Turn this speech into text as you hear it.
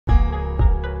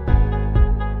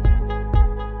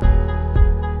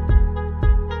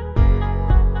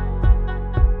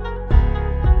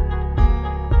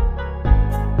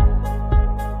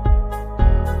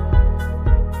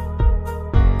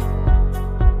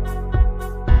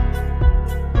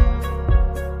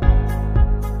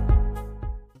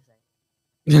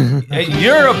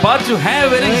You're about to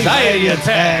have an anxiety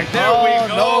attack. There we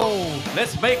go. No.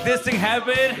 Let's make this thing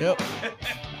happen. Yep.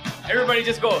 Everybody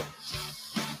just go.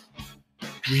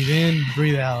 Breathe in,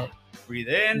 breathe out. Breathe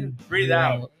in, breathe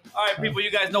out. All right, people, you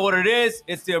guys know what it is.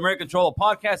 It's the American Cholo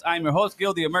podcast. I'm your host,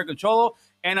 Gil, the American Cholo.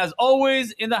 And as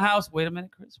always, in the house, wait a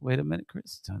minute,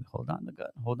 Chris. Hold on to the gun.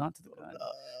 Hold on to the gun.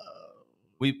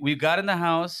 We got in the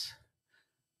house.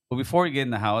 But before we get in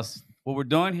the house, what we're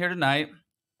doing here tonight,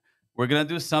 we're going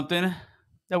to do something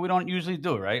that we don't usually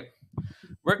do, right?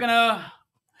 We're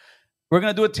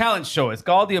gonna do a talent show. It's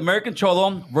called the American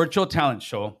Cholo Virtual Talent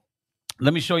Show.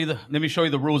 Let me show you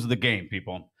the rules of the game,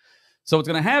 people. So what's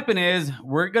gonna happen is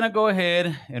we're gonna go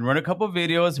ahead and run a couple of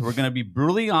videos. We're gonna be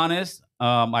brutally honest.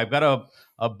 I've got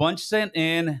a bunch sent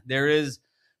in. There is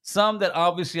some that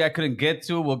obviously I couldn't get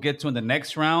to. We'll get to in the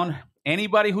next round.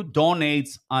 Anybody who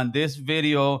donates on this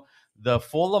video, the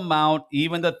full amount,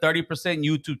 even the 30%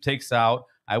 YouTube takes out,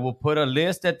 I will put a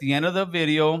list at the end of the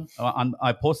video.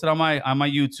 I posted on my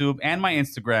YouTube and my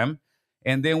Instagram,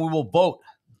 and then we will vote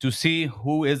to see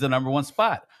who is the number one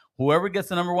spot. Whoever gets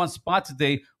the number one spot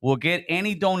today will get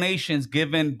any donations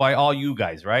given by all you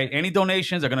guys, right? Any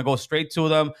donations are going to go straight to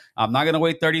them. I'm not going to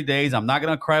wait 30 days. I'm not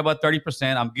going to cry about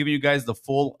 30%. I'm giving you guys the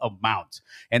full amount.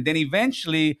 And then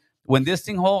eventually, when this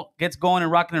thing gets going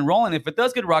and rocking and rolling, if it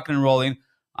does get rocking and rolling,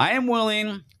 I am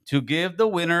willing to give the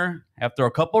winner, after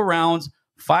a couple rounds,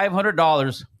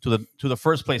 $500 to the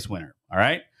first place winner, all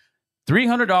right?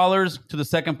 $300 to the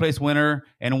second place winner,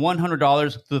 and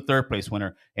 $100 to the third place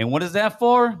winner. And what is that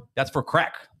for? That's for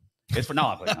crack. It's for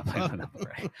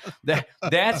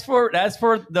that's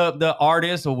for the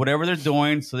artist or whatever they're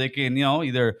doing, so they can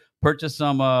either purchase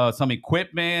some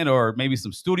equipment or maybe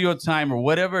some studio time or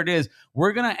whatever it is.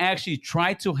 We're gonna actually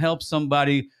try to help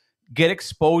somebody get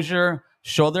exposure,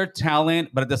 show their talent,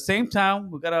 but at the same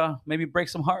time, we gotta maybe break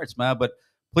some hearts, man. But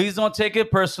please don't take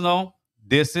it personal.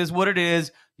 This is what it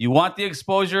is. You want the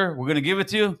exposure? We're gonna give it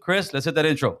to you. Chris, let's hit that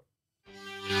intro.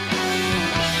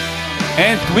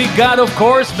 And we got, of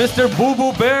course, Mr. Boo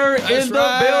Boo Bear in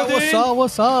the building.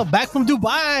 What's up? Back from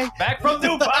Dubai. Hey,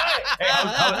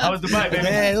 how was Dubai, baby?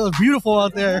 Man, it was beautiful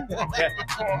out there.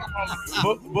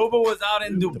 Boo Boo was out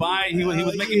in Dubai. He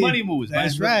was making money moves, man.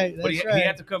 That's right. But he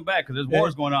had to come back because there's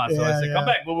wars going on. So I said, come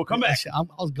back, Boo Boo, come back. I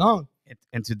was gone.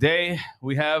 And today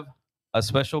we have a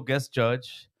special guest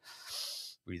judge.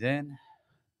 Breathe in,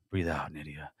 breathe out,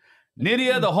 Nydia.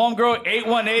 Nydia, the homegirl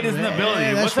 818 is in the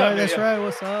building. What's up, Nydia? That's right.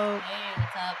 What's up? Hey,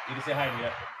 what's up? You can say hi,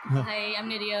 Nydia. Hi, I'm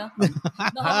Nydia. The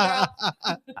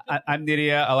homegirl. I'm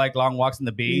Nydia. I like long walks on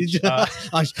the beach. I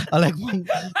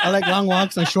like long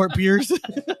walks on short piers.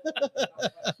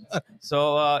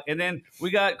 And then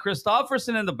we got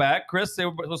Christopherson in the back. Chris, say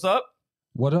what's up.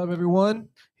 What up, everyone?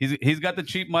 He's got the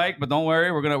cheap mic, but don't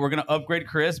worry, we're gonna upgrade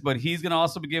Chris. But he's gonna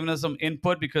also be giving us some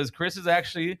input because Chris is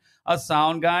actually a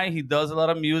sound guy. He does a lot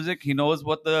of music. He knows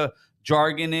what the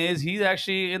jargon is. He's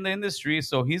actually in the industry,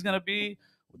 so he's gonna be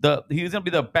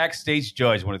the backstage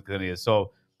judge when it's gonna be.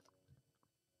 So,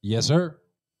 yes, sir.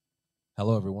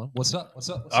 Hello, everyone. What's up?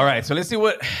 All right, so let's see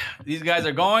what these guys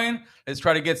are going. Let's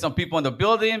try to get some people in the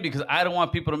building because I don't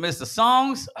want people to miss the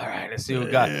songs. All right, let's see what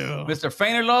we got. Mr.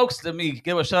 Feinerlokes, let me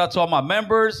give a shout out to all my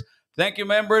members. Thank you,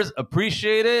 members.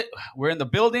 Appreciate it. We're in the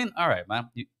building. All right, man.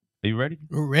 Are you ready?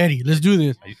 We're ready. Let's do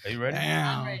this. Are you ready?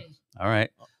 I'm ready. All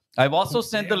right. I've also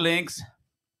sent the links.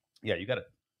 Yeah, you got it.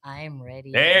 I'm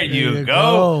ready. There you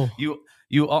go.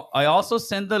 I also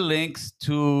send the links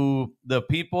to the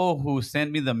people who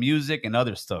send me the music and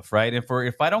other stuff, right? And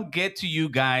if I don't get to you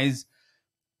guys,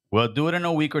 we'll do it in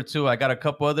a week or two. I got a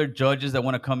couple other judges that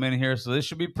want to come in here, so this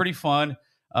should be pretty fun.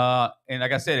 And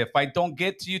like I said, if I don't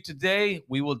get to you today,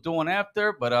 we will do one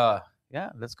after. But yeah,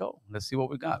 let's go. Let's see what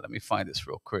we got. Let me find this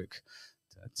real quick.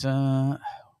 Ta-ta.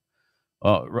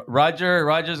 Oh,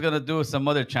 Roger's gonna do some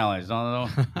other challenge. No.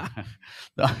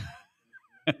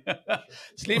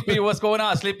 Sleepy, what's going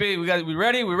on? Sleepy, we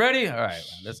ready? We ready? All right, man.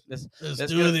 Let's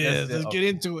do this. Let's get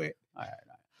into it. All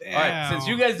right. Since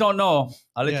you guys don't know,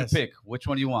 I'll let you pick. Which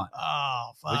one do you want?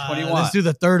 Oh, fine. Which one do you want? Let's do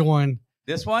the third one.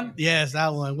 This one? Yes,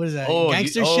 that one. What is that?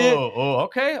 Gangster shit?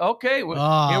 Okay. Oh,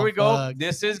 here we go. Fuck.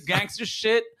 This is Gangster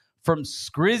Shit from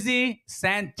Skrizzy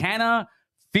Santana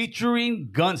featuring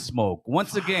Gunsmoke.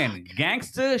 Once again,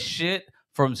 Gangster Shit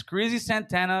from Skrizzy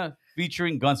Santana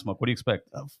featuring Gunsmoke. What do you expect?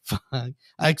 Fuck.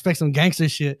 I expect some gangster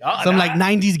shit. Like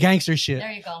 90s gangster shit.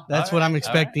 There you go. That's what I'm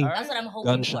expecting. That's what I'm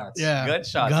hoping Gunshots. for. Yeah.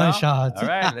 Gunshots. Huh? All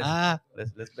right.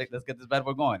 Let's get this bad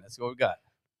boy going. Let's see what we got.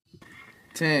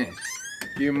 10.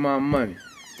 Give me my money.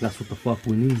 That's what the fuck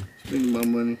we need. Give me my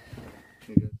money.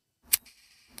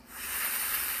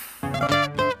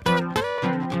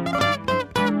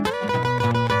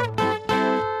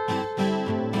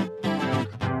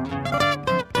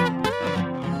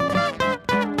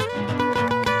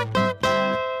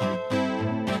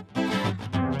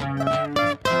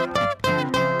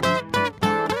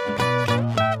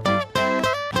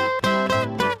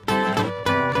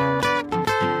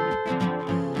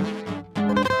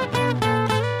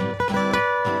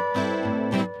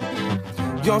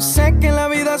 Yo sé que la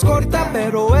vida es corta,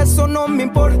 pero eso no me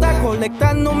importa.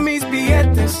 Colectando mis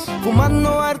billetes,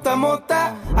 fumando harta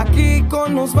mota. Aquí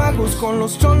con los vagos, con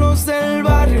los cholos del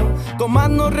barrio,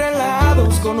 tomando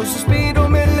relajados, con un suspiro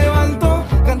me levanto,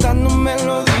 cantando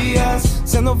melodías,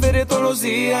 siendo feria todos los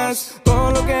días.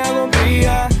 Todo lo que hago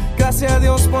brilla, gracias a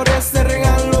Dios por este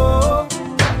regalo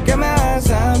que me has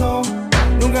dado,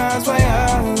 nunca has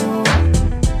fallado.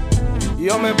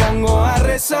 Yo me pongo a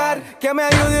rezar, que me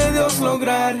ayude Dios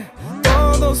lograr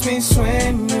todos mis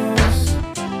sueños.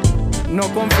 No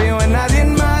confío en nadie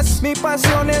más, mi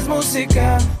pasión es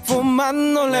música,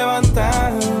 fumando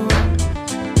levantado.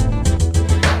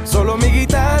 Solo mi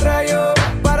guitarra yo,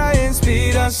 para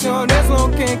inspiración es lo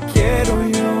que quiero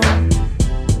yo.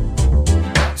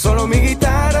 Solo mi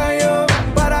guitarra yo,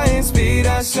 para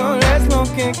inspiración es lo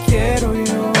que quiero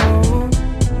yo.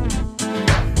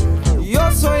 Yo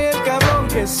soy el cabrón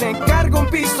que se carga un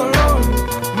pistolón,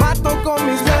 mato con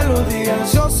mis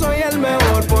melodías. Yo soy el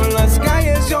mejor, por las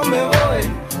calles yo me voy.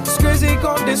 Squeezy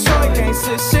con Detroit,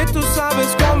 gangsta shit, tú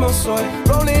sabes cómo soy.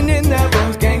 Rolling in that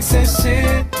road, gangsta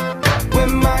shit,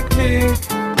 with my clique,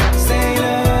 stay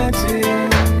legit.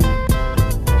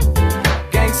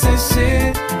 Gangsta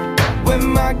shit, with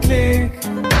my clique,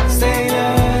 stay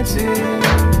legit.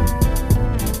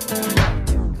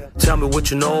 Tell me what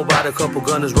you know about a couple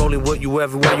gunners rolling with you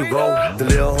everywhere you go. The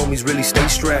little homies really stay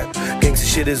strapped. Gangsta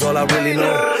shit is all I really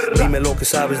know. Dime lo que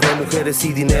sabes de mujeres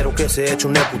y dinero que se echa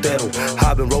un neputero.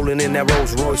 I've been rolling in that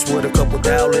Rolls Royce with a couple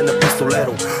down in a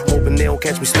pistolero. Hoping they don't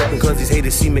catch me slipping cause these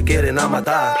haters see me getting on my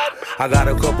die. I got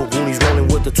a couple goonies rolling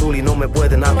with the toolie, no me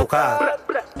pueden tocar.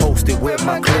 Posted with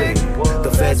my clique,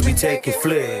 the feds be taking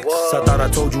flicks. I thought I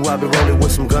told you I've been rolling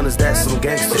with some gunners, that's some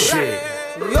gangsta shit.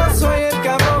 Yo soy el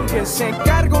cabrón que se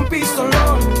carga un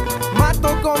pistolón,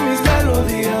 mato con mis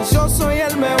melodías. Yo soy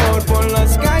el mejor, por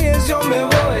las calles yo me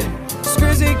voy.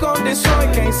 Squeezy con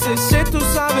Detroit, gangsta shit, tú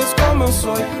sabes cómo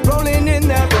soy. Rolling in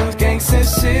that road, gangsta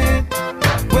shit,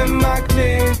 with my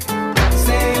clique,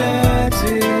 stay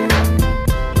legit.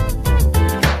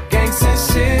 Gangsta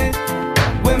shit,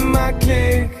 with my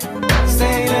clique,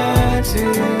 stay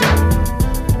legit.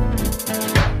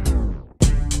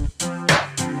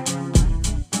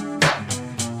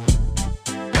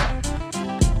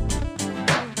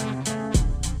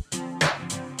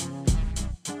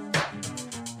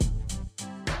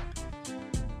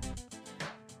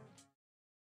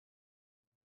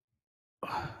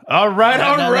 All right,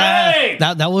 all right.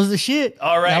 That was the shit.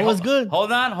 All right, that was good.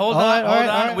 Hold on. All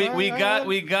right,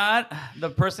 We got the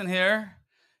person here.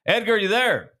 Edgar, you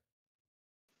there?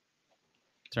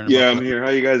 Turn yeah, I'm here. How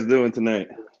you guys doing tonight?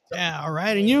 Yeah, all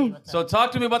right. And you? So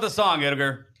talk to me about the song,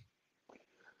 Edgar.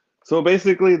 So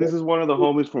basically, this is one of the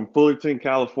homies from Fullerton,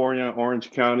 California,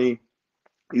 Orange County.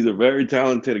 He's a very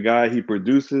talented guy. He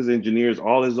produces, engineers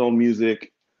all his own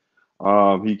music.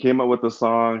 He came up with the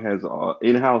song, has an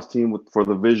in-house team for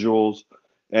the visuals.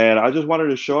 And I just wanted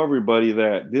to show everybody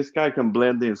that this guy can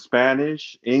blend in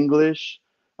Spanish, English.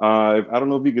 I don't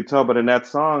know if you could tell, but in that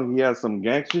song, he has some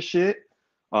gangster shit,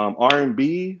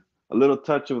 R&B, a little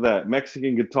touch of that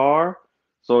Mexican guitar.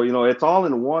 So, you know, it's all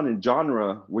in one in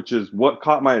genre, which is what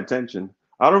caught my attention.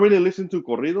 I don't really listen to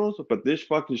corridos, but this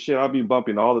fucking shit I'll be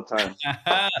bumping all the time.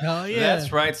 Hell yeah.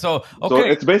 That's right. So, okay. So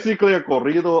it's basically a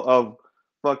corrido of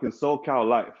fucking SoCal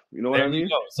life. You know what I mean?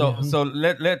 So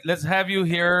let's have you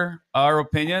hear our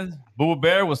opinions. Boo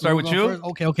Bear, we'll start with you. First.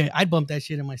 Okay. I'd bump that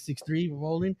shit in my 6.3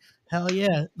 rolling. Hell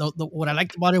yeah. What I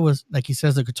liked about it was, like he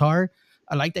says, the guitar.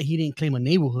 I like that he didn't claim a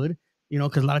neighborhood, you know,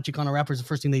 because a lot of Chicano rappers, the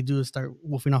first thing they do is start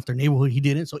wolfing off their neighborhood. He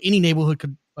didn't. So any neighborhood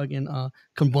could fucking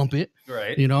can bump it.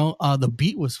 Right. You know, the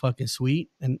beat was fucking sweet.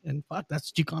 And fuck,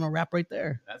 that's Chicano rap right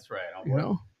there. That's right. You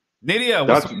know? Nidia,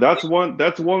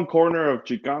 that's one corner of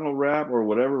Chicano rap or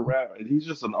whatever rap. He's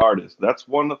just an artist. That's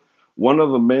one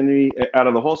of the many out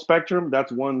of the whole spectrum.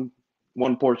 That's one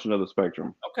portion of the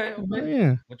spectrum. Okay.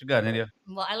 Yeah. What you got, Nidia?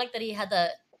 Well, I like that he had the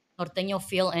norteño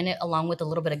feel in it, along with a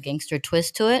little bit of gangster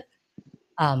twist to it.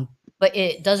 But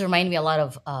it does remind me a lot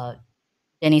of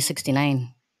Jenny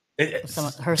 69.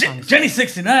 Her songs. Jenny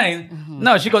 69? Mm-hmm.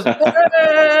 No, she goes, hey!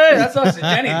 That's what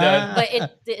Jenny does. But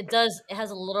it has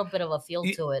a little bit of a feel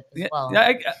to it as well.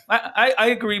 Yeah, I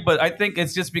agree, but I think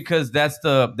it's just because that's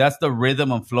the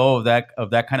rhythm and flow of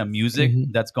that kind of music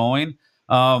that's going.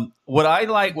 What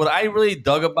I really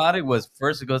dug about it was,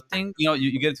 first it goes ding, you know,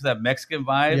 you get into that Mexican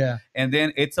vibe, and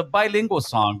then it's a bilingual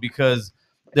song because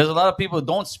there's a lot of people who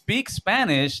don't speak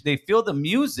Spanish. They feel the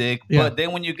music, but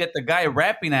then when you get the guy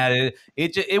rapping at it,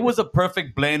 it was a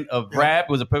perfect blend of rap.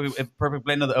 It was a perfect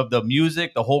blend of the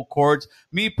music, the whole chords.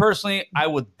 Me personally, I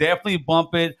would definitely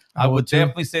bump it. I would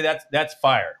definitely say that's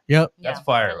fire. Yep, that's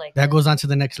fire. Like that goes on to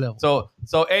the next level.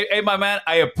 So hey, my man,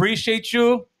 I appreciate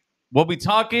you. We'll be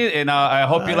talking, and I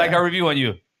hope you like our review on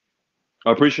you.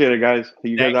 I appreciate it, guys.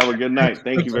 You guys have a good night.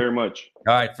 Thank you very much.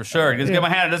 All right, for sure. Let's get my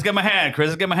hand. Let's get my hand, Chris.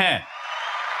 Let's get my hand.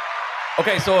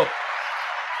 Okay, so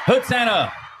Hood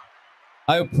Santa,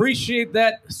 I appreciate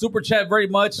that super chat very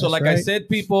much. So like I said,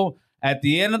 people, at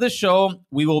the end of the show,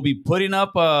 we will be putting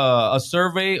up a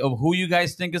survey of who you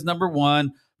guys think is number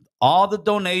one. All the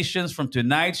donations from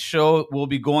tonight's show will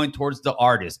be going towards the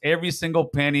artist. Every single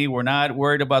penny. We're not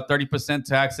worried about 30%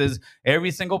 taxes.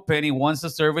 Every single penny. Once the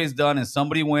survey is done and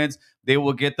somebody wins, they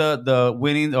will get the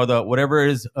winning or the whatever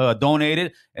is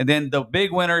donated. And then the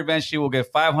big winner eventually will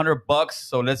get $500.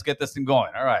 So let's get this thing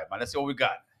going. All right, man. Let's see what we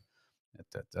got.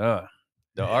 The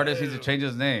artist needs to change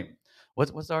his name.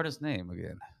 What's the artist's name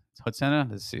again? Hood Santa?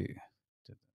 Let's see.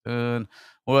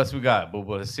 What else we got? But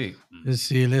let's see.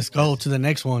 Let's go to the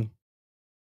next one.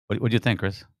 What do you think,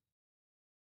 Chris?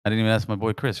 I didn't even ask my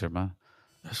boy Chris here, man.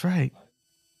 That's right.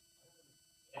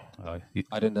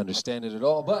 I didn't understand it at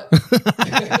all, but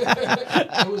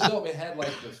it was dope. It had like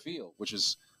the feel, which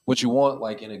is what you want,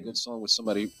 like in a good song with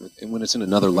somebody. And when it's in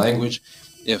another language,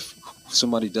 if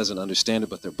somebody doesn't understand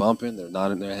it, but they're bumping, they're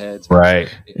nodding their heads, right?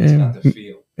 It's got the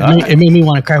feel. It made me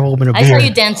want to crack open a beer. I saw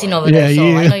you dancing over there,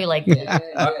 so I know you like it.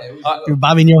 You're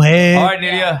bobbing your head. All right,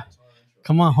 Nydia.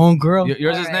 Come on, homegirl.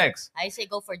 Yours is next. I say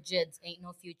go for Jids. Ain't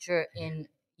no future in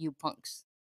you punks.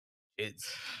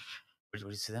 It's where do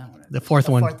you see that one? The fourth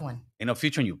one. Ain't no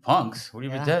future in you punks. What do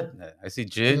you mean that? I see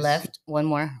Jids. Left one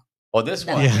more. Oh, this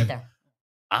one. Right there.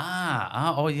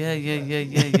 Oh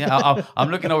yeah. I'm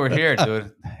looking over here,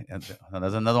 dude.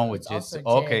 There's another one with Jids.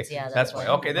 Okay, yeah, that's why.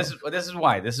 Okay, this is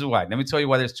why. This is why. Let me tell you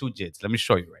why there's two Jids. Let me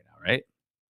show you right now. Right,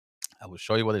 I will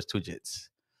show you why there's two Jids.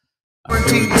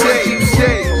 Quarantine tapes.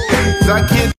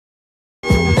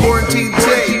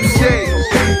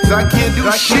 I can't do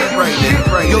shit right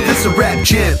now. Yo, this a rap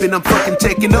champ and I'm fucking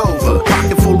taking over.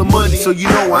 Pocket full of money, so you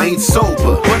know I ain't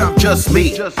sober. But I'm just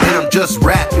me, and I'm just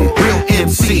rapping. Real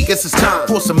MC, guess it's time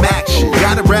for some action.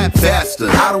 Gotta rap faster,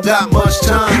 I don't got much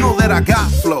time. You know that I got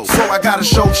flow, so I gotta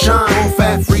show shine. Full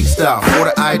fat freestyle for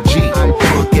the IG.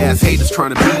 Punk ass haters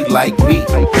trying to be like me.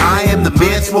 I am the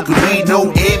man smoking weed,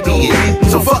 no ambient.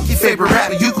 So fuck your favorite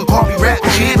rapper, you could call me rap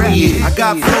champion. I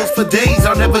got flows for days,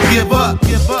 I'll never give up.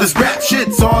 This rap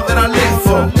shit's all that I live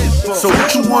for. So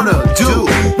what you wanna do?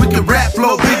 We can rap,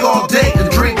 blow big all day and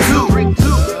drink too.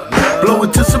 Blow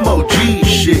into some OG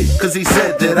shit, cause he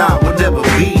said that I would never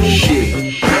be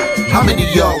shit. How many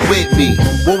of y'all with me?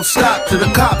 Won't stop till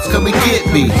the cops come and get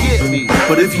me.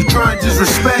 But if you try and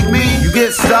disrespect me, you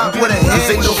get stopped with a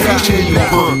hand. Ain't no future in you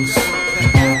punks.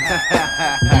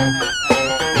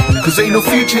 Cause ain't no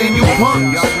future in you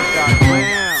punks.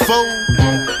 Fool.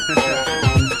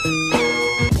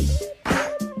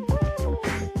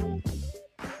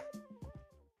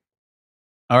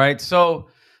 All right, so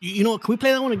you know what? Can we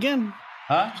play that one again?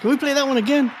 Huh? Can we play that one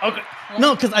again? Okay.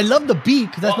 No, because I love the beat.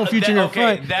 Because that's no future in your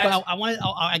front. That's, but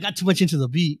I got too much into the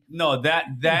beat. No,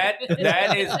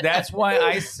 that's why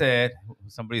I said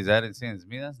somebody's adding saying it's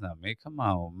me. That's not me. Come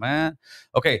on, man.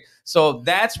 Okay, so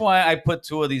that's why I put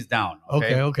two of these down.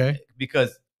 Okay.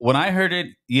 Because when I heard it,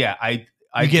 I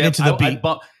get into the beat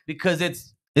because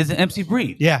it's an MC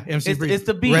Breed. Yeah, MC Breed. It's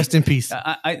the beat. Rest in peace.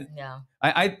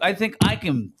 I think I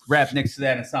can rap next to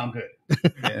that and sound good.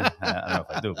 Yeah, I don't know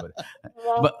if I do,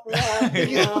 but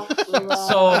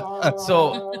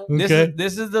so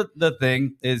this is the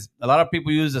thing is a lot of people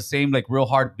use the same like real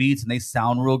hard beats and they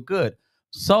sound real good.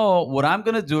 So what I'm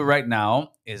gonna do right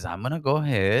now is I'm gonna go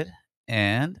ahead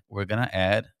and we're gonna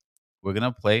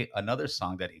play another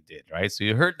song that he did, right? So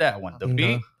you heard that one. The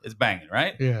beat is banging,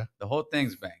 right? Yeah. The whole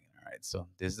thing's banging. All right. So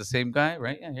this is the same guy,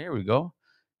 right? Yeah, here we go.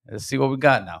 Let's see what we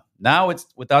got now. Now it's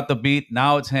without the beat.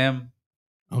 Now it's him.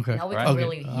 Okay. Now we can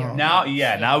really hear.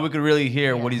 Now we can really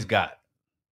hear what he's got.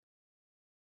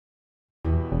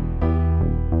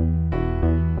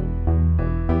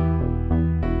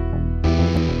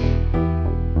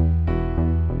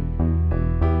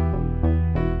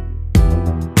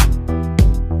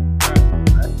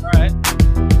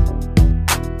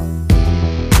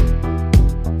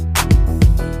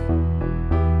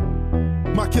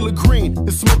 Killer Green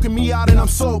is smoking me out and I'm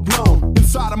so blown.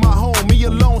 Inside of my home, me me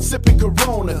alone, sipping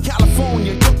Corona.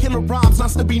 California, your killer rhymes,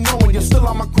 nice to be knowing. You're still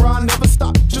on my grind, never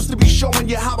stop, just to be showing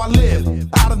you how I live.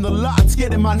 Out in the lots,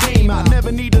 getting my name out.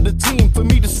 Never needed a team for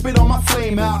me to spit on my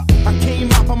flame out. I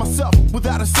came out by myself,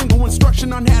 without a single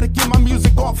instruction on how to get my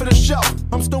music off of the shelf.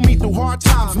 I'm still meeting through hard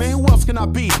times, man, who else can I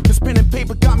be? This pen and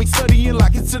paper got me studying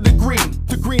like it's a degree.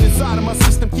 The green inside of my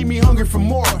system keep me hungry for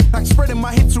more. Like spreading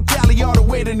my hits through Cali all the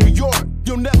way to New York.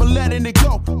 You'll never letting it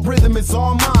go, rhythm is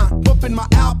all mine. Bumping my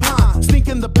Alpine,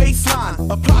 sneaking the bass line.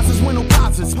 Applauses when no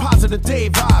pauses, positive day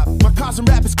vibe. My cousin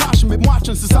rap is caution, been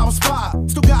watching since I was 5.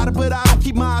 Still got it, but I don't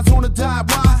keep my eyes on the die.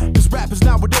 Why? Cause rappers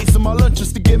nowadays are my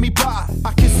lunches to get me by.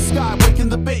 I kiss the sky, waking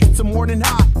the bass to morning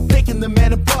high. Thanking the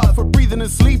man above for breathing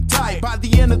and sleep tight. By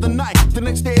the end of the night, the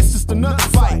next day it's just another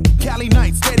fight. Cali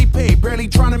night, steady pay, barely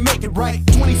trying to make it right.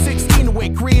 2016 away,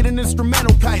 creating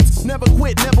instrumental kites. Never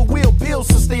quit, never will, bills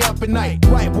to stay up at night.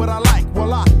 Write what I like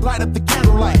while I light up the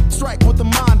candlelight. Strike with the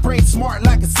mind, brain smart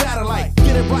like a satellite.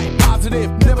 Get it right, positive,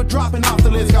 never dropping off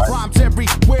the list. Got rhymes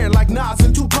everywhere like Nas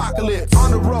and Tupacalypse.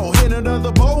 On the road, hit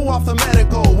another bow off the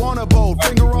medical. On a boat,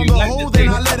 finger on the hole, then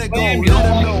I let it go. Let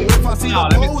them know if I see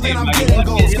the bow, then I'm getting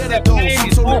goals. Get it goes,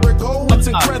 I'm so lyrical, it's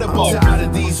incredible. Tired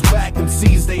of these whack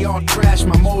MCs, they all trash.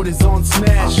 My mode is on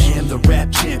smash. I am the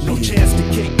rap champion. No chance to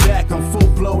kick back, I'm full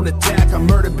blown attack. I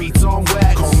murder beats on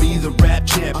wax. Call me the rap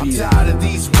champion. I'm tired of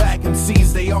these whack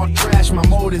MCs, they all trash. My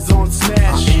mode is on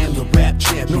smash. I am the rap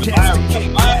champion. No chance to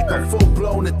kick back, I'm full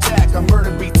blown attack. I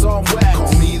murder beats on wax.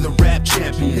 Call me the rap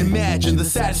champion. Imagine the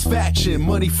satisfaction,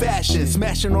 money fashion.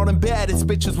 Smashing all them baddest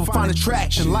bitches will find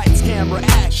attraction. Lights, camera,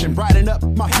 action. Brighten up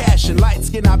my passion. Light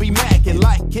skin, I be macking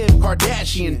like Kim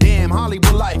Kardashian. Damn,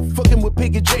 Hollywood life. Fucking with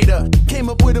Pig and Jada. Came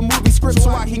up with a movie script so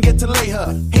I can get to lay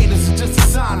her. Haters are just a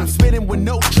sign. I'm spitting with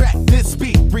no track. This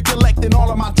beat, recollecting all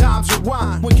of my times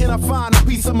rewind. When can I find a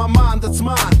piece of my mind that's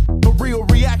mine? A real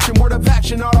reaction, word of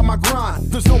action out on my grind.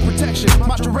 There's no protection,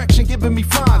 my direction giving me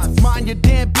fines. Mind your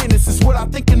damn business is what I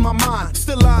think in my mind.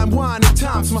 Still I unwind at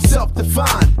times, myself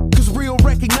defined. Cause real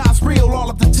recognize real all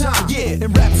of the time. Yeah,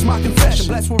 and rap is my confession.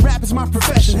 Blessed with rap is my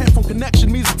profession. Headphone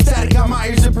connection, music static, got my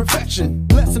ears in perfection.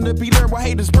 Lesson to be learned while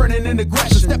haters burning in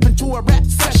aggression. Step into a rap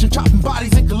session, chopping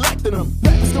bodies and collecting them.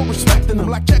 Rappers don't respecting them,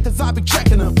 like checkers I be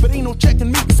checking them. But ain't no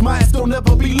checking me, cause my ass don't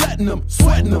never be letting them.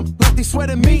 Sweating them, like they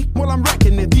sweating me, well I'm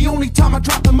wrecking it. The only time I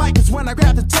drop the mic is when I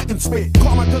grab the tech and spit.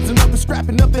 Call my cousin up and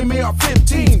scrapping up them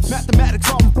AR-15s. Mathematics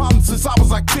solving problems since I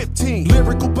was like 15.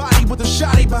 Lyrical body with a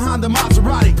shotty behind the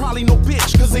Maserati. Probably no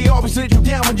bitch, cause they always let you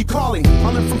down when you calling.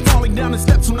 I learned from falling down the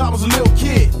steps when I was a little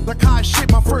kid. Like high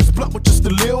shit, my first blunt with just a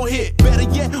little hit. Better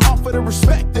yet, offer the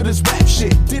respect to this rap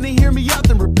shit. Didn't hear me out,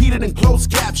 then repeat it in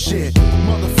closed cap shit.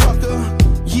 Motherfucker,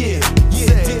 yeah.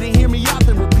 Didn't hear me out,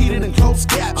 then repeat it in closed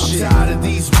cap shit. I'm tired of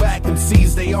these whack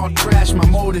MCs, they all trash. My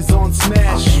mode is on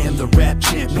smash. I am the rap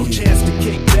champion. No chance to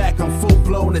kick back, I'm full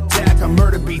blown attack. I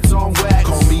murder beats on wax.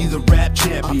 Call me the rap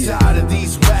champion. I'm tired of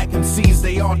these whack MCs,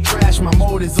 they all trash. My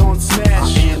mode is on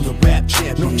smash. I am the rap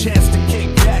champion. No chance to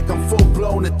kick back, I'm full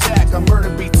blown attack. I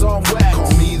murder beats on wax.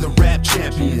 Call me the rap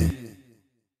champion.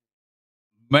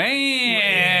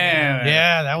 Man.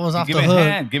 Yeah, that was off Give the me hook. a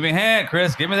hand. Give me a hand,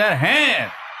 Chris. Give me that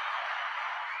hand.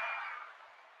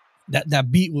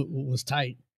 That beat was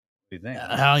tight. What do you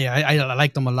think? Hell yeah, I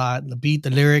liked him a lot. The beat, the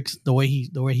lyrics, the way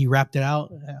he rapped it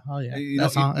out. Hell yeah.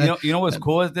 You know what's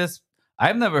cool is this?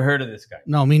 I've never heard of this guy.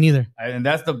 No, me neither. And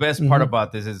that's the best part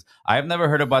about this is I've never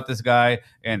heard about this guy,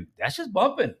 and that's just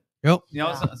bumping. Yep. You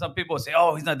know, some people say,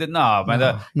 "Oh, he's not." No,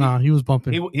 man. No, he was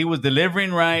bumping. He was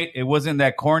delivering right. It wasn't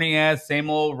that corny ass same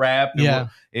old rap.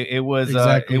 It was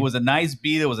Exactly. it was a nice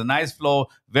beat. It was a nice flow.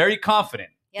 Very confident.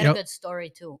 He had a good story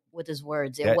too with his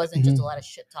words. It wasn't just a lot of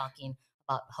shit talking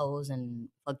about hoes and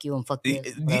fuck you and fuck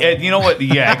this. You know what?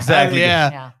 Yeah, exactly.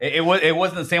 Yeah. It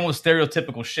wasn't the same with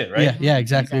stereotypical shit, right? Yeah,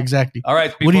 exactly. All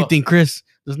right. What do you think, Chris?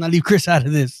 Let's not leave Chris out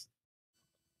of this.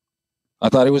 I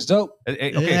thought it was dope.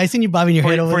 Okay. I seen you bobbing your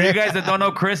head over for there. you guys that don't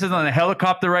know, Chris is on a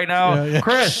helicopter right now. Yeah.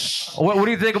 Chris, what do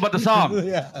you think about the song?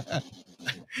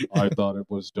 I thought it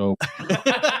was dope.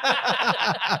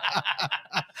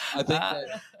 I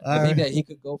think that he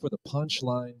could go for the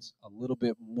punchlines a little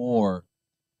bit more.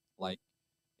 Like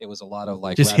it was a lot of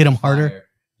like just hit him harder.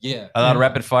 Yeah, a lot of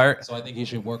rapid fire. So I think he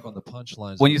should work on the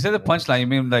punchlines. When you say the punchline, you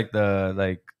mean like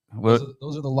the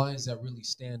those are the lines that really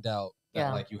stand out.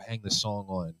 That like you hang the song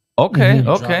on. Okay, You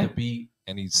drop okay. the beat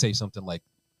and he say something like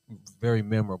very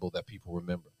memorable that people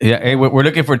remember. Yeah, hey, we're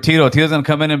looking for Tito. Tito's gonna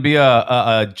come in and be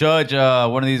a judge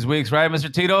one of these weeks, right,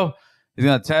 Mr. Tito? He's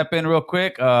gonna tap in real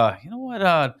quick. You know what?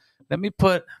 Let me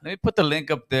put the link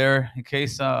up there in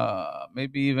case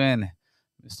maybe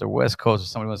Mr. West Coast, if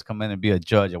somebody wants to come in and be a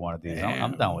judge at one of these,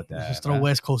 I'm down with that. Let's just throw man.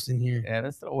 West Coast in here. Yeah,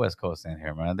 let's throw West Coast in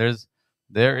here, man. There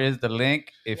is the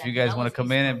link if you guys want to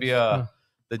come in and be the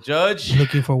judge.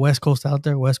 Looking for West Coast out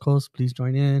there. West Coast, please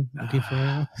join in. Looking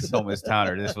for Somas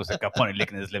Towner. This was a Capone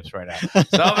licking his lips right now.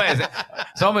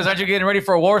 Somas, aren't you getting ready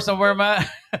for a war somewhere, man?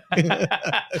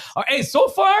 Hey, so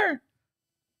far,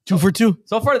 2 for 2.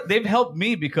 So far, they've helped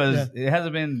me because it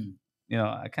hasn't been,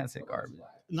 I can't say garbage.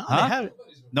 No, they haven't.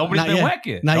 Nobody's been whack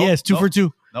yet. Not yet. It's 2 for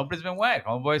 2. Nobody's been whack.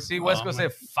 Homeboy, see West Coast say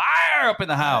fire up in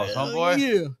the house. Homeboy.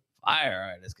 Yeah. Fire. All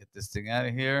right, let's get this thing out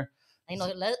of here. I know.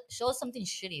 Show us something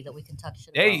shitty that we can talk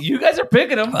shit Hey, about. you guys are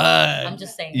picking them. I'm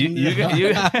just saying.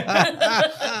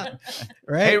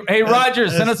 Right? Hey, Roger,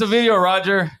 send us a video,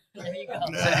 Roger. There you go.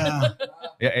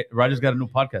 Yeah, Roger's got a new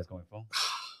podcast going, phone.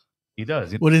 He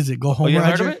does. What is it? Go home, you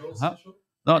Roger? heard of it? Huh?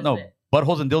 No.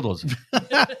 Buttholes and dildos.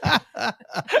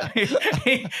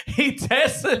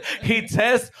 he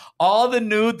tests all the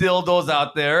new dildos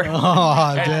out there.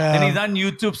 Oh, and he's on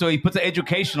YouTube, so he puts an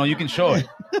educational. You can show it.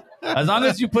 As long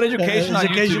as you put education on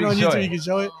YouTube, you can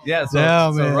show it. Yeah, so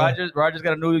Roger's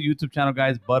got a new YouTube channel,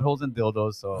 guys. Buttholes and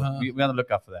dildos. So we on the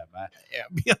lookout for that, man. Yeah,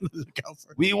 be on the lookout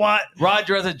for it. We want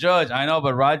Roger as a judge. I know,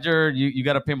 but Roger, you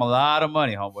got to pay him a lot of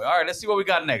money, homeboy. All right, let's see what we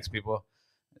got next, people.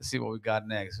 Let's see what we got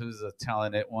next. Who's the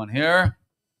talented one here?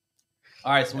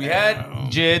 All right, so we had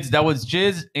Jids. That was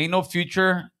Jids. Ain't no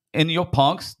future in your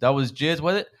punks. That was Jids.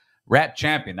 Was it Rap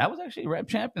Champion? That was actually Rap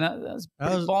Champion. That was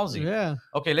pretty ballsy. Yeah.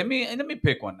 Okay, let me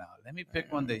pick one now. Let me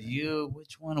pick one that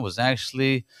which one was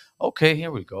actually okay? Here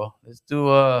we go. Let's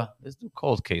do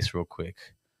Cold Case real quick.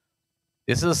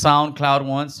 This is a SoundCloud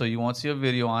one, so you won't see a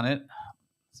video on it.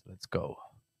 So let's go.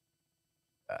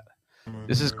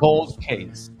 This is Cold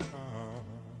Case.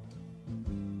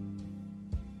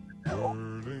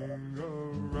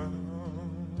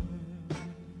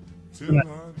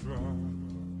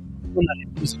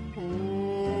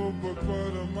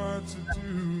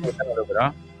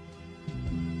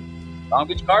 Long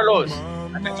Beach Carlos.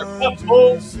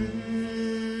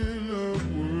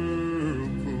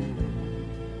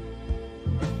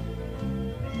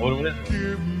 What is it?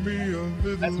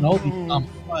 That's an oldie.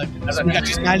 We got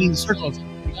you smiling in circles.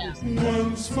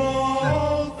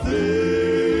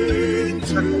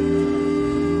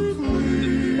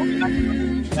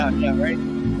 Yeah, right.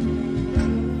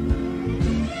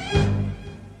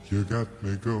 You got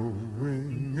me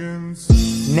going and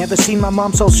never seen my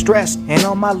mom so stressed in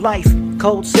all my life.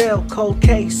 Cold cell, cold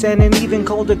case, and an even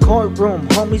colder courtroom.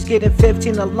 Homies getting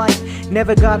 15 to life.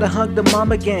 Never gotta hug the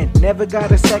mom again. Never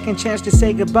got a second chance to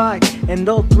say goodbye. And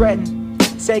they'll threaten,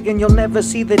 saying you'll never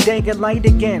see the day get light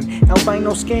again.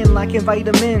 Albino skin like in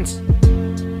vitamins.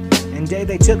 And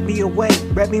they took me away,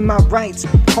 read me my rights.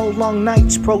 Cold long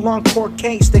nights, prolonged court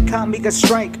case that caught me a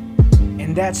strike.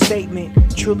 And that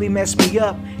statement truly messed me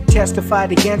up.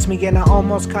 Testified against me and I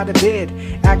almost caught a bid.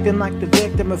 Acting like the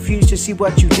victim, refused to see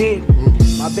what you did.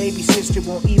 My baby sister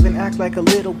won't even act like a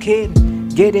little kid.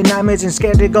 Getting nightmares and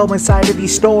scared to go inside of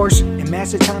these stores. And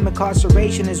massive time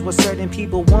incarceration is what certain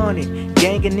people wanted.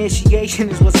 Gang initiation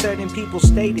is what certain people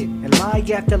stated. And lie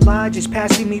after lie just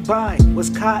passing me by. Was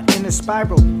caught in a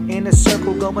spiral, in a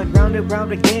circle going round and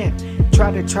round again.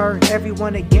 Try to turn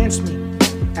everyone against me.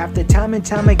 After time and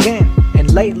time again.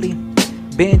 And lately,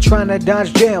 been trying to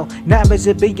dodge jail. Now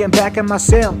busy being back in my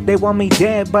cell. They want me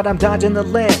dead, but I'm dodging the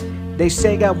lead. They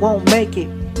say I won't make it,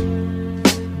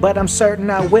 but I'm certain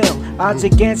I will. Odds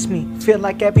against me, feel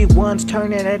like everyone's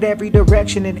turning at every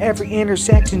direction. In every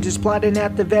intersection, just plotting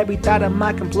at the very thought of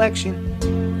my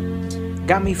complexion.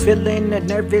 Got me feeling a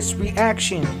nervous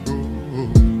reaction.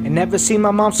 And never seen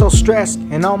my mom so stressed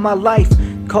in all my life.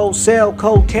 Cold cell,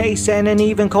 cold case, and an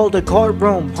even colder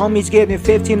courtroom. Homies getting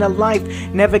 15 to life.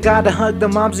 Never gotta hug the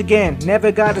moms again.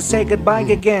 Never gotta say goodbye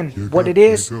again. What it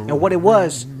is and what it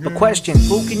was. The question,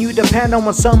 who can you depend on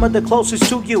when some of the closest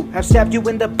to you have stabbed you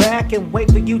in the back and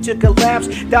wait for you to collapse?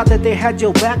 Thought that they had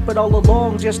your back, but all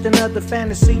along just another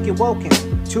fantasy you're woken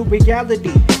to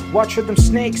reality. Watch for them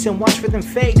snakes and watch for them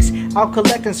fakes. I'll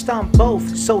collect and stomp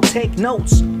both, so take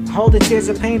notes. Hold the tears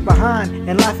of pain behind,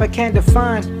 and life I can't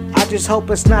define. I just hope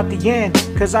it's not the end,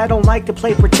 cause I don't like to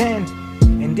play pretend.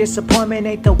 And disappointment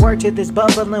ain't the word to this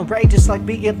bubbling rage. Just like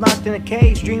being locked in a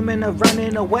cage, dreaming of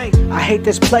running away. I hate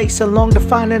this place and long to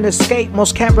find an escape.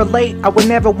 Most can't relate, I would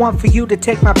never want for you to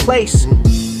take my place.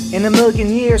 In a million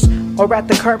years, or at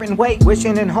the current weight.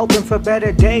 Wishing and hoping for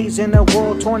better days in a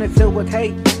world torn and filled with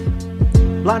hate.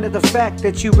 Blind to the fact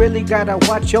that you really gotta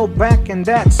watch your back, and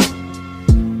that's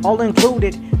all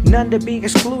included, none to be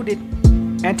excluded.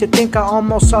 And to think I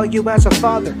almost saw you as a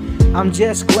father, I'm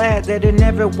just glad that it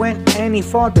never went any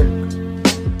farther.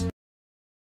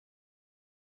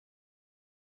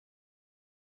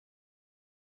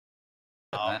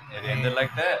 It ended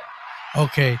like that.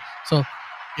 Okay, so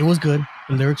it was good.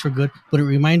 The lyrics were good, but it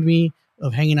reminded me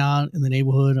of hanging out in the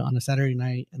neighborhood on a Saturday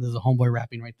night, and there's a homeboy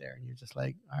rapping right there, and you're just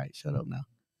like, all right, shut up now.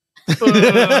 That's 'cause he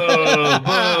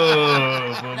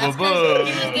was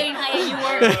getting high and you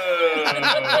weren't.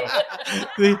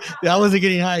 See, I wasn't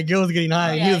getting high. Gil was getting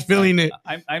high. He was feeling it.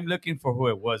 I'm looking for who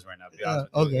it was right now. To be honest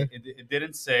with you. Okay. It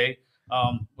didn't say.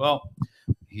 Well,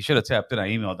 he should have tapped in. I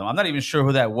emailed him. I'm not even sure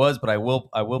who that was, but I will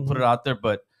put it out there.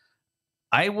 But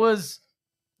I was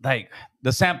like,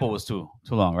 the sample was too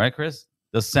long, right, Chris?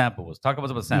 The sample was. Talk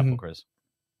about the sample, Chris.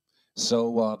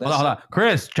 So that's hold on.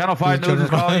 Chris, Channel 5 News is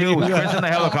calling you. Chris in the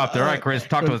helicopter. All right, Chris,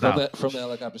 talk to us now. From the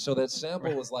helicopter. So that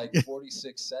sample was like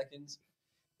 46 seconds,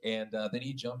 and then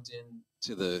he jumped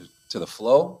into the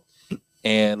flow,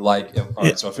 and like, all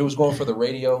right. So if it was going for the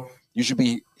radio, you should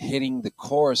be hitting the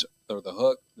chorus or the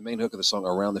hook, the main hook of the song,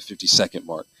 around the 50-second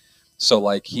mark. So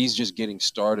like, he's just getting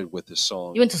started with the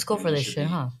song. You went to school for this shit,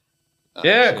 huh?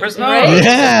 Yeah, Chris knows. Right?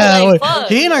 Yeah, Like,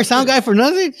 he ain't our sound guy for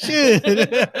nothing. Shit.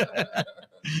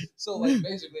 So like,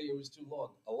 basically, it was too long.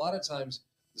 A lot of times,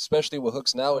 especially with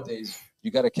hooks nowadays, you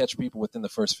got to catch people within the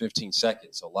first 15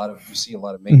 seconds. So you see a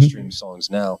lot of mainstream songs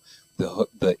now.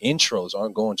 The intros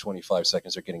aren't going 25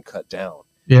 seconds; they're getting cut down.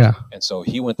 Yeah. And so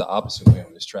he went the opposite way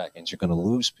on this track, and you're going to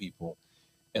lose people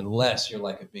unless you're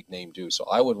like a big name dude. So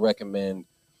I would recommend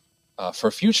for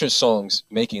future songs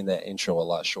making that intro a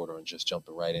lot shorter and just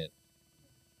jumping right in.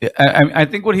 I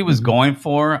think what he was going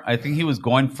for, I think he was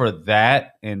going for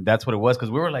that, and that's what it was.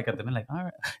 Because we were like at the minute, like, all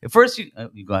right. At first, you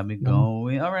got me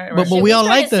going. All right, But we all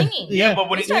like the but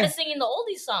when he started singing the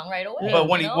oldies song right away. But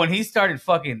when he started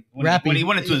fucking rapping, when he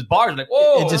went into his bars, like,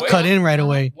 whoa, it just cut in right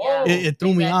away. Whoa. It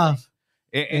threw me off.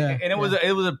 And it was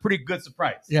a pretty good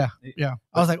surprise. Yeah.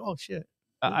 I was like, oh shit.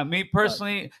 Me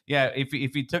personally, if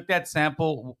he took that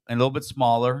sample a little bit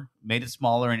smaller, made it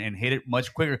smaller, and hit it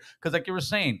much quicker, because like you were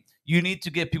saying, you need to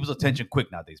get people's attention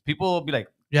quick nowadays. People will be like,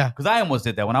 because I almost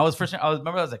did that when I was first. I was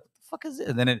like, what the fuck is this?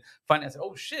 And then finally I said,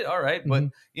 oh shit, all right. But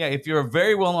if you're a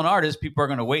very well known artist, people are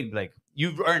gonna wait and be like,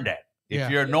 you've earned that.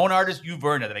 If you're a known artist, you've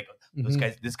earned it. They're like,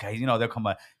 this guy, they'll come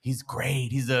out. He's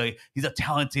great. He's a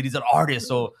talented. He's an artist.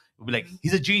 So we'll be like,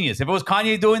 he's a genius. If it was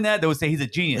Kanye doing that, they would say he's a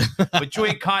genius. But you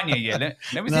ain't Kanye yet.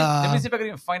 Let me see if I can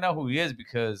even find out who he is,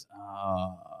 because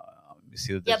let me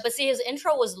see. But see, his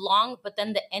intro was long, but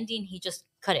then the ending he just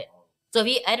cut it. So if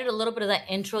he added a little bit of that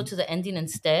intro to the ending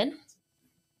instead,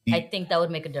 I think that would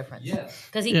make a difference. Yeah,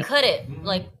 because he cut it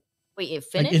like. Wait, it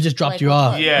finished? Like it just dropped you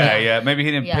off. Yeah. Maybe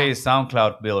he didn't pay his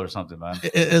SoundCloud bill or something, man.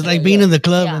 It's like being in the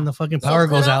club and the fucking power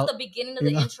goes out. The beginning of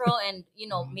the intro, and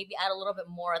maybe add a little bit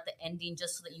more at the ending,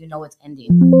 just so that you know it's ending.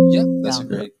 Yeah, that's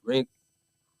a great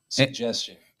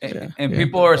suggestion. And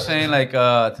people are saying like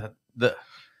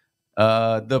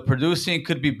the producing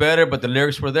could be better, but the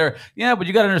lyrics were there. Yeah, but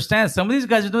you got to understand, some of these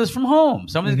guys are doing this from home.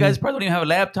 Some of these guys probably don't even have a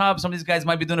laptop. Some of these guys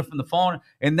might be doing it from the phone,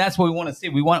 and that's what we want to see.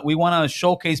 We want to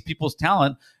showcase people's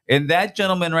talent. And that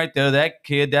gentleman right there, that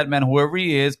kid, that man, whoever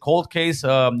he is, cold case.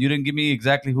 You didn't give me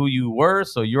exactly who you were,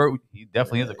 so he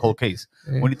definitely is a cold case.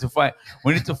 We need to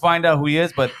find out who he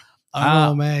is, but.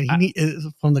 Oh man,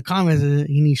 from the comments,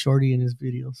 he needs Shorty in his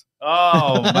videos.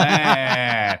 Oh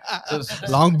man,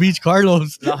 Long Beach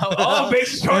Carlos. Big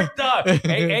short dog.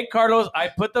 Hey, Carlos, I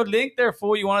put the link there,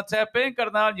 fool. You want to tap in,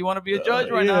 Carnal? You want to be a judge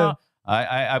right now?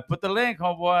 I put the link,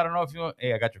 homeboy. I don't know if you.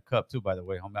 Hey, I got your cup too, by the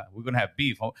way. We're gonna have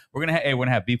beef. We're gonna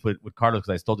have beef with Carlos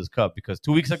because I stole this cup. Because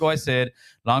 2 weeks ago I said,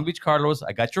 Long Beach Carlos,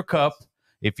 I got your cup.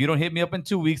 If you don't hit me up in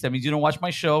 2 weeks, that means you don't watch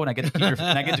my show, and I get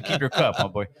to keep your cup, my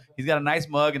boy. He's got a nice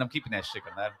mug, and I'm keeping that shit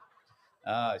on that.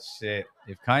 Oh shit!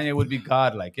 If Kanye would be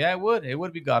godlike, it would. It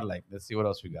would be godlike. Let's see what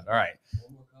else we got. All right.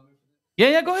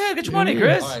 Yeah. Go ahead. Get your money,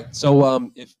 Chris. All right.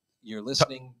 So if you're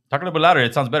listening, talk a little bit louder.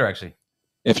 It sounds better, actually.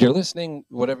 If you're listening,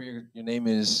 whatever your name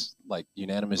is, like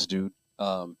Unanimous Dude,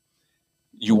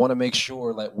 you want to make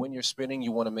sure that when you're spinning,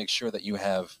 you want to make sure that you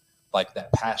have like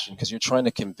that passion, because you're trying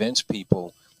to convince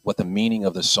people what the meaning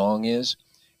of the song is.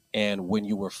 And when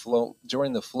you were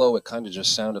during the flow, it kind of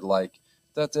just sounded like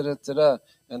da da da da da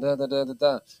and da da da da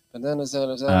da and then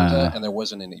and there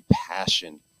wasn't any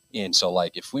passion in. So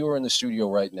like, if we were in the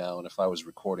studio right now and if I was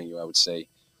recording you, I would say,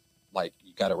 like,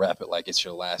 you got to rap it like it's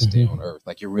your last day on earth.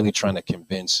 Like, you're really trying to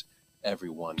convince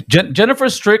everyone. Jennifer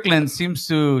Strickland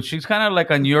she's kind of like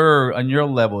on your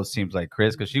level, it seems like,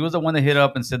 Chris, because she was the one that hit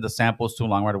up and said the sample's too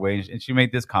long right away, and she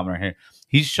made this comment right here.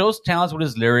 He shows talents with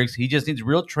his lyrics. He just needs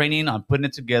real training on putting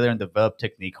it together and develop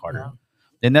technique harder.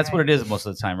 And that's what it is most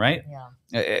of the time, right?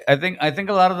 Yeah. I think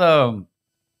a lot of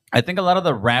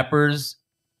the rappers,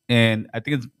 and I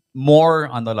think it's more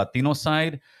on the Latino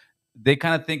side, they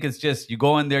kind of think it's just you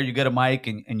go in there, you get a mic,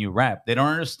 and you rap. They don't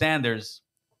understand there's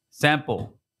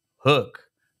sample, hook,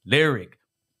 lyric,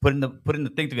 putting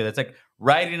the thing together. It's like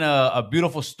writing a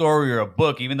beautiful story or a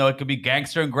book, even though it could be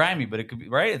gangster and grimy, but it could be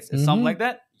right. It's something like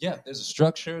that. Yeah, there's a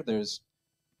structure, there's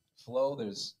flow,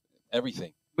 there's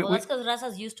everything. Well, that's because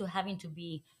Raza's used to having to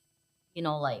be,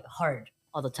 like hard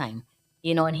all the time.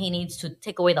 And he needs to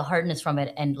take away the hardness from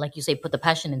it and, like you say, put the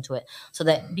passion into it. So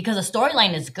that, because the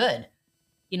storyline is good.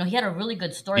 He had a really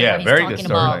good story where he's talking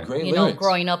about,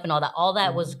 growing up and all that. All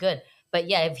that was good. But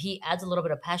yeah, if he adds a little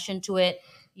bit of passion to it,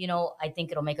 I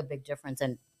think it'll make a big difference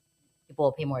and people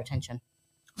will pay more attention.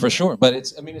 For sure. But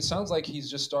it sounds like he's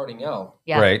just starting out.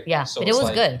 Yeah. Right. Yeah. So but it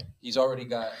was good. He's already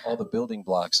got all the building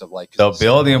blocks of like the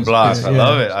building blocks. I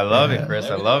love it. I love it, Chris.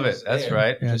 I love it. That's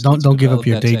right. Yeah, don't give up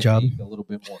your day job. A little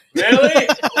bit more. Really?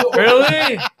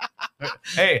 Really?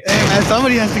 Hey, man,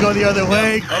 somebody has to go the other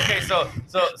way. Okay, so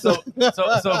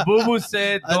Boo Boo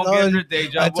said, "Don't give up your day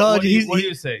job." I told you. What do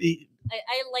you say?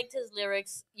 I liked his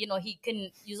lyrics. He can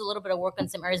use a little bit of work on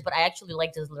some areas, but I actually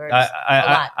liked his lyrics a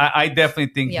lot. I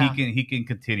definitely think he can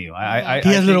continue. He has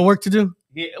a little work to do.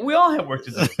 We all have work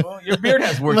to do. Well, your beard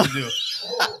has work to do.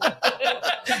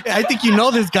 I think you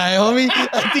know this guy, homie.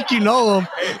 I think you know him.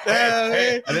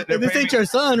 Hey, this ain't your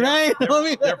son, right,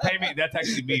 homie? They're paying me. That's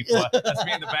actually me. That's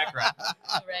me in the background.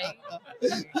 Right.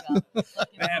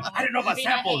 Man, I didn't know about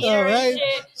samples. All right.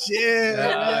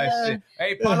 Shit.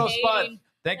 Hey, Pablo Spot.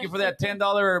 Thank you for that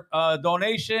 $10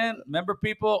 donation. Remember,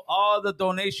 people, all the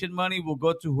donation money will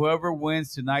go to whoever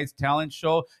wins tonight's talent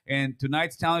show. And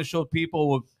tonight's talent show people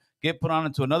will get put on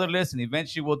into another list. And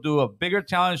eventually we'll do a bigger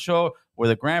talent show where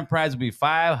the grand prize will be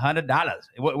 $500.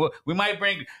 We might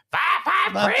bring five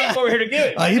grand over here to give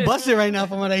it. Oh, you busted right now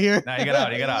from what I hear. No, you got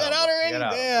out. You got out. Already?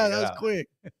 Yeah, that was quick.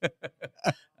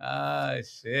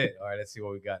 Shit. All right, let's see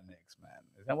what we got next, man.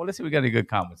 Well, let's see if we got any good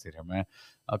comments here, man.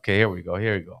 Okay, here we go.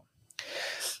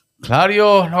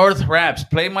 Claudio North Raps,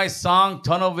 play my song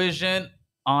Tunnel Vision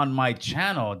on my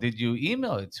channel. Did you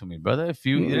email it to me, brother? If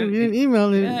you didn't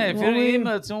email it. Yeah, if you didn't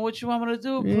email it to me, what you want me to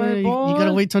do? Play you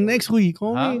gotta wait till next week,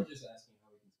 homie.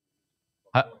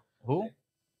 Who?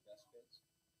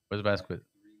 Where's Vasquez?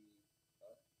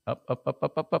 Up.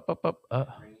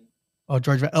 Oh,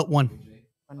 George, up one.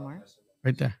 One more.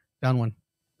 Right there, down one.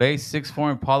 Bass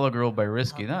 6'4" Impala Girl by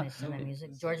Risky. No.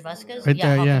 George Vasquez? Right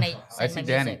there, yeah. I see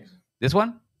Danny. This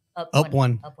one? Up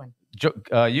one.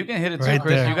 You can hit it too, right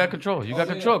Chris. There. You got control. You got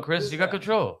control, Chris. You got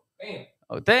control.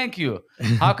 Oh, thank you.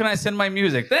 How can I send my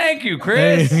music? Thank you,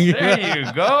 Chris. There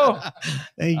you go.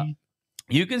 Hey.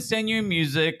 You can send your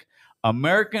music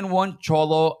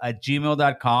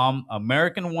AmericanOneCholo@gmail.com.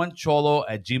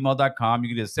 AmericanOneCholo@gmail.com. You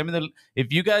can just send me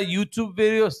if you got a YouTube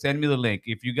video, send me the link.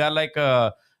 If you got like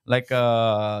a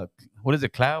what is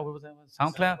it, cloud? What was that one?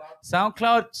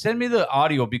 SoundCloud, send me the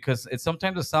audio because it's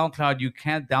sometimes the SoundCloud you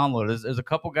can't download. There's a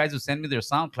couple guys who send me their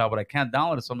SoundCloud, but I can't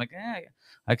download it. So I'm like,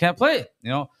 I can't play it,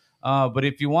 But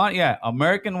if you want,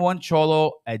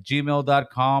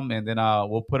 AmericanOneCholo@gmail.com, and then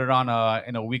we'll put it on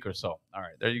in a week or so. All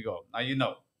right, there you go. Now you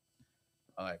know.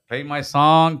 All right, play my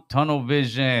song Tunnel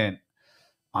Vision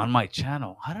on my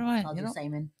channel. How do I?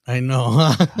 Simon. I know.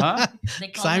 Huh?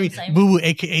 Simon, Boo Boo,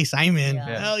 aka Simon.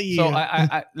 Yeah. Hell yeah. So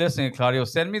I listen, Claudio,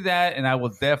 send me that, and I will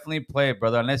definitely play it,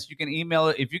 brother. Unless you can email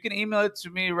it. If you can email it to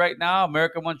me right now,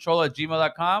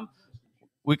 AmericanOneCholo@gmail.com,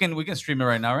 we can stream it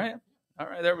right now, right? All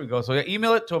right, there we go. So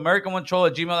email it to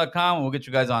AmericanOneCholo@gmail.com, and we'll get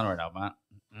you guys on right now, man.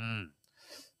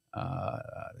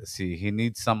 Let's see. He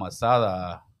needs some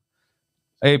asada.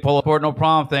 Hey, Polo Port, no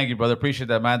problem. Thank you, brother. Appreciate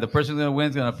that, man. The person that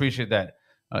wins gonna appreciate that.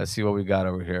 Let's see what we got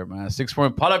over here, man. 6'4"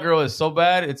 Impala Girl is so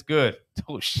bad, it's good.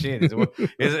 Oh shit! Is it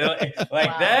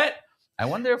like that? I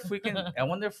wonder if we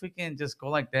can just go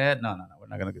like that. No. We're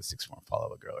not gonna get 6'4"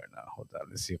 Impala Girl right now. Hold on.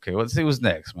 Let's see. Okay, let's see who's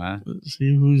next, man. Let's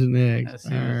see who's next.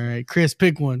 All right, Chris,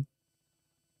 pick one.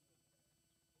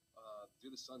 Do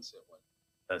the sunset one.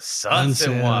 The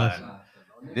sunset one.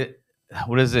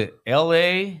 What is it?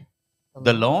 L.A.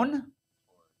 The Lone?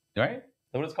 Right? Is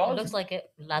that what it's called? It looks like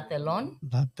it. La Delon.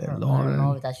 La I don't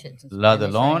know if that shit's La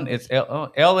Delon. It's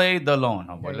L.A. The Lone.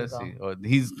 Oh, boy, let's see.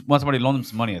 He wants somebody to loan him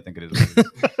some money, I think it is.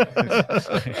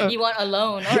 You want a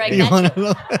loan. All right, You want a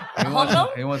loan?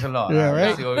 He wants a loan. Yeah, All right.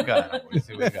 Let's see what we got.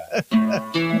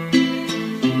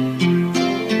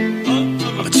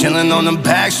 I'm chilling on them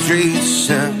back streets,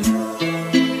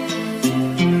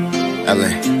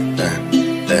 LA,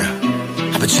 there.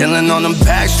 I've been chilling on them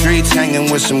back streets,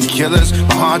 hanging with some killers.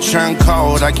 My heart turned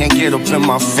cold, I can't get up in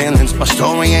my feelings. My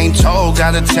story ain't told,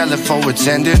 gotta tell it for it's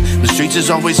ended. The streets is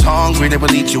always hungry, they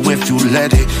will eat you if you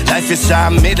let it. Life is I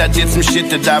admit I did some shit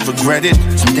that I regretted.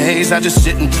 Some days I just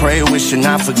sit and pray, wishing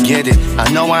I forget it. I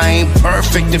know I ain't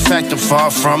perfect, in fact I'm far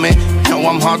from it. know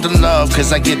I'm hard to love,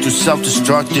 cause I get too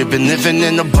self-destructive. Been living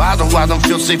in a bottle, I don't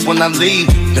feel safe when I leave.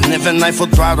 Been living life full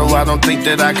throttle, I don't think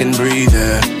that I can breathe.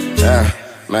 Yeah,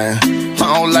 man.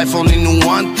 My whole life only knew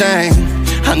one thing.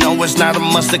 I know it's not a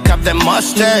must to cop that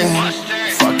Mustang.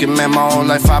 Fuck it, man, my whole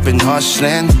life I've been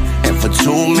hustling. And for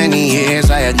too many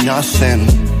years I had nothing.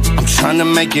 I'm trying to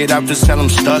make it out this hell I'm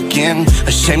stuck in.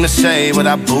 Ashamed to say,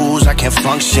 without booze I can't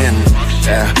function.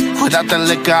 Yeah, without the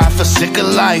liquor I feel sick of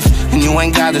life. And you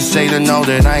ain't gotta say to know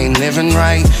that I ain't living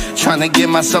right. Trying to get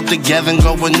myself together and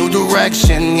go a new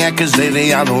direction. Yeah, cause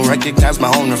lately I don't recognize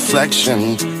my own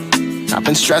reflection. I've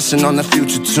been stressing on the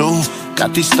future too.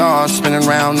 Got these stars spinning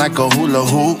around like a hula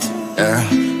hoop. Yeah,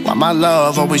 why my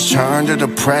love always turned to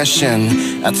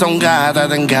depression? That's on God, that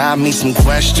done got me some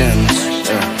questions.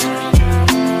 Yeah.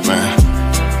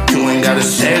 You ain't gotta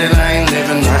say that I ain't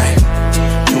living right.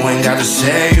 You ain't gotta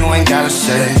say, you ain't gotta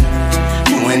say.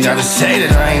 You ain't gotta say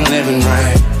that I ain't living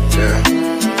right. Yeah.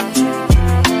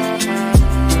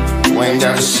 You ain't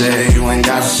gotta say, you ain't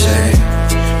gotta say.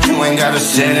 You ain't gotta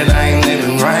say that I ain't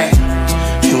living right.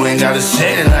 You ain't gotta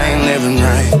say that I ain't living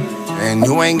right. And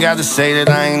you ain't gotta say that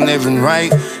I ain't living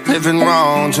right. Living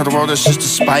wrong to the world that's just to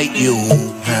spite you.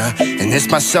 Yeah. And it's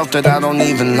myself that I don't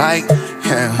even like.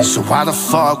 Yeah. So why the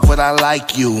fuck would I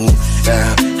like you?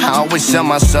 Yeah. I always sell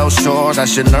myself short. I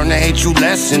should learn to hate you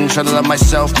less and try to love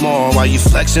myself more. While you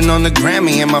flexing on the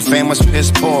Grammy and my fame was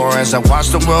piss poor. As I watch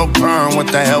the world burn, what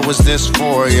the hell was this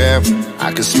for? Yeah,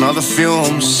 I can smell the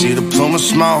fumes, see the plume of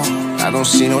smoke. I don't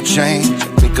see no change,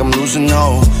 I think I'm losing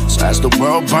hope. So as the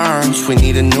world burns, we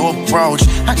need a new approach.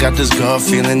 I got this gut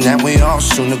feeling that we all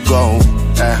soon to go.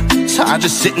 So I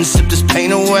just sit and sip this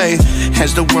pain away.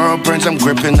 As the world burns, I'm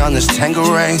gripping on this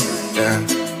Tanqueray.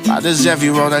 Why does every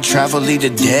road I travel lead to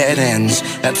dead ends?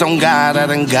 That's on God, that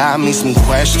done got me some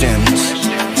questions.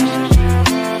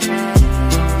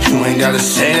 You ain't gotta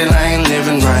say that I ain't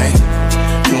living right.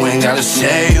 You ain't gotta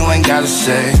say, you ain't gotta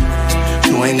say.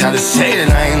 You ain't gotta say that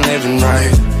I ain't living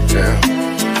right. Yeah.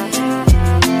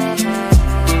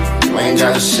 You ain't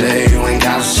gotta say, you ain't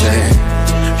gotta say.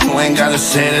 You ain't gotta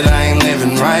say that I ain't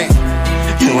living right.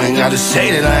 You ain't gotta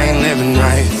say that I ain't living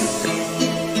right.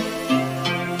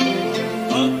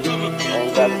 You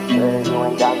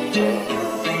ain't gotta say,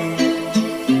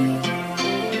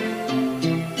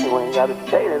 you ain't gotta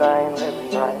say that I ain't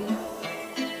living right.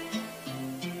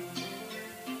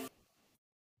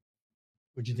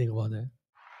 What'd you think about that?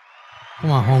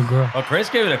 Come on, homegirl. Oh, Chris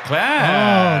gave it a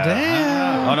clap. Oh,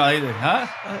 damn. Oh, no, he did. Huh?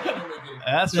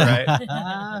 That's right.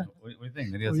 What do you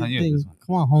think? Maybe that's on you. This one.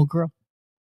 Come on, homegirl.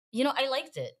 You know, I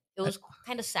liked it. It was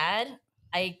kind of sad.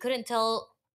 I couldn't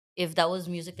tell if that was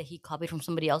music that he copied from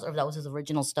somebody else or if that was his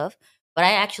original stuff. But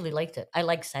I actually liked it. I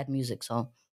like sad music, so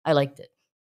I liked it.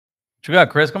 What you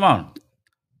got, Chris? Come on.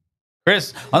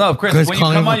 Chris. Oh, no, Chris when you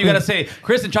come on, you got to say,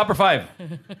 Chris and Chopper 5.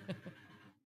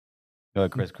 Go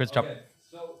ahead, Chris. Chris, Chopper.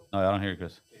 No, I don't hear you,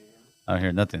 Chris. I don't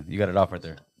hear nothing. You got it off right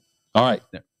there. All right.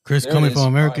 There. Chris There coming it from is.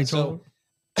 American All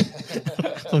right,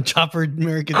 Cholo. From Chopper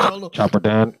American Cholo. Chopper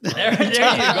Dan. There you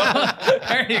go.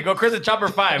 There you go. Chris and Chopper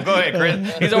 5. Go ahead,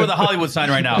 Chris. He's over the Hollywood sign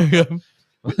right now.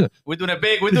 We're doing it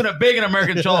big. We're doing it big in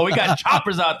American Cholo. We got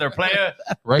choppers out there, player.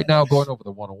 Right now, going over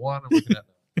the 101. I'm looking at.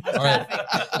 All right.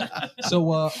 So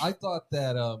I thought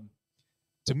that,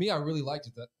 to me, I really liked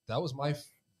it. That was my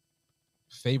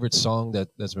favorite song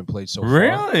that's been played so far.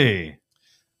 Really?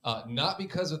 Not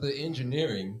because of the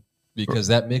engineering, because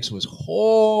that mix was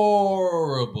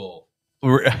horrible.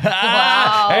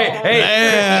 Wow.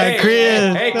 Hey,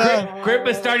 Chris. Crip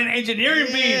is starting engineering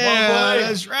beef. Yeah, Oh, boy.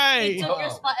 that's right. He took your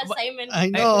spot as Simon. I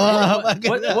know.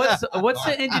 What's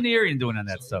the engineering doing on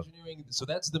that stuff? So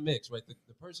that's the mix, right? The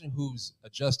person who's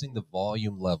adjusting the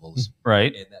volume levels,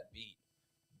 Right. in that beat,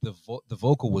 the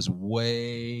vocal was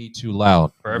way too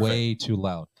loud, Perfect. way too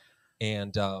loud,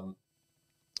 and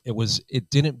it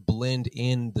didn't blend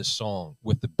in the song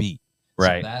with the beat.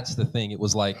 Right. So that's the thing. It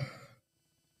was like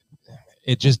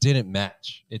it just didn't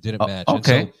match. It didn't match.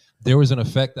 okay. And so there was an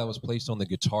effect that was placed on the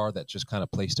guitar that just kind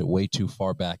of placed it way too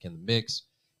far back in the mix,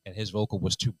 and his vocal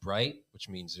was too bright, which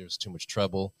means there's too much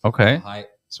treble. Okay. High.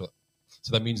 So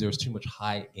that means there was too much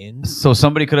high end. So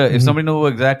somebody could have, if somebody knew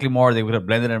exactly more, they would have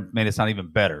blended and made it sound even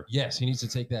better. Yes, he needs to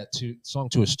take that song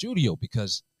to a studio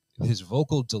because his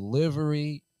vocal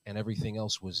delivery and everything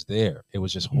else was there. It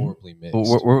was just horribly mixed.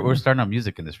 We're starting our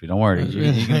music industry. Don't worry.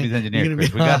 You're gonna be the engineer,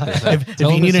 Chris. We got this. If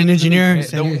you need an engineer,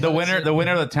 the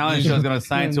winner of the talent show is gonna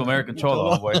sign to American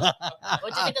Cholo. Boy. What do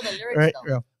you think of the lyrics, Right,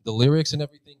 though? yeah. The lyrics and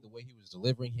everything, the way he was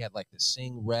delivering, he had like the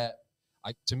sing rap.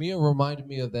 To me, it reminded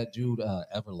me of that dude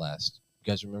Everlast.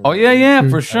 You guys remember? Oh yeah,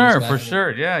 for That sure, was for back in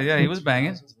sure. Yeah, he was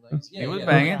banging. Yeah, He was yeah,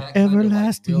 banging. that kind of, like,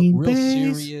 Everlasting real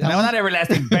bass. serious. No, not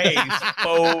everlasting bass.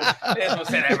 Oh, this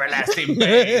was an everlasting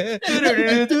bass.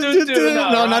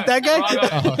 No, not that guy.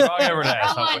 Wrong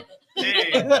everlasting.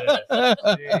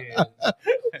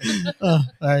 All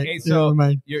right. Hey, never so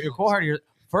mind. your cohort, your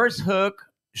first hook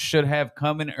should have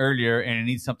come in earlier, and it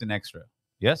needs something extra.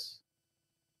 Yes.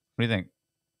 What do you think?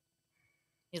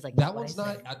 He's like, That one's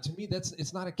not to me.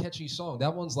 It's not a catchy song.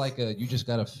 That one's like a you just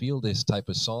gotta feel this type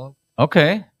of song.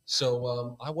 Okay.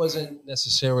 So I wasn't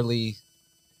necessarily.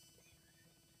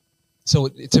 So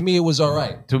to me, it was all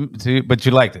right. But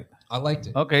you liked it. I liked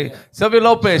it. Okay. Yeah. Sylvia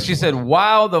Lopez, she said,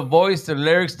 wow, the voice, the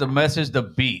lyrics, the message, the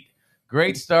beat.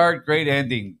 Great start, great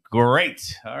ending.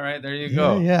 Great. All right, there you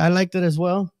go. Yeah, I liked it as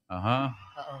well. Uh-huh.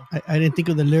 I didn't think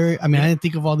of the lyric. I mean, I didn't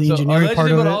think of all the engineering part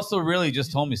Allegedly, of but it. also really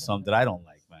just told me something that I don't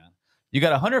like, man. You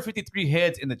got 153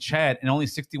 heads in the chat and only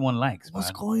 61 likes, man.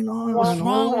 What's going on? What's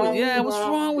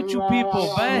wrong with you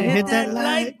people, man? Hit that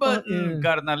like button.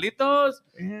 Carnalitos.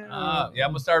 Yeah, I'm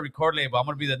gonna start recording, but I'm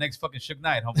gonna be the next fucking Suge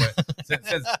Knight, homeboy.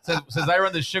 since I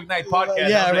run the Suge Knight podcast.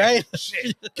 Yeah, I'm like, right?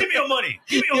 Shit, give me your money.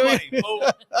 Give me your money. Oh,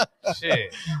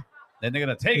 shit. Then they're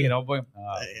gonna take it, homeboy.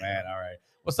 Oh man, all right.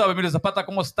 What's up, Emilio Zapata?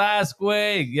 ¿Cómo estás,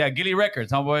 güey? Yeah, Gilly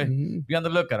Records, homeboy. Be on the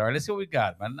lookout. All right, let's see what we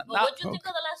got, man. Well, what do you think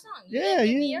of the last song? Yeah,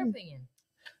 Give me your opinion.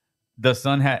 The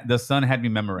sun had me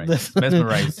memorized,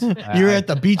 mesmerized. You were at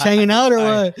the beach hanging out, or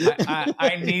what?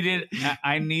 I needed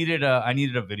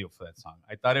a video for that song.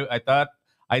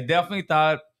 I definitely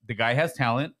thought the guy has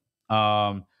talent.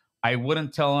 I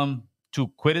wouldn't tell him to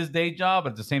quit his day job,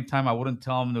 but at the same time, I wouldn't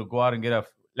tell him to go out and get a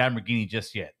Lamborghini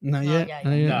just yet. Not yet.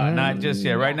 No, not just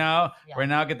yet. Right now,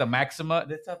 get the Maxima.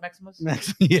 Is that Maximus?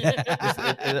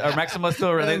 Yeah. Are Maxima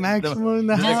still related? Maxima in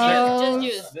the house.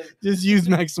 Just use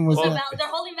Maximus. They're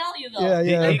holding value though.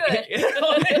 Yeah.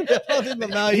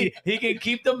 He can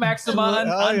keep the Maxima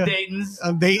on Dayton's.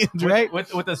 On Dayton's, right?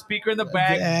 With a speaker in the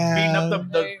back,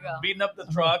 beating up the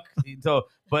truck. So,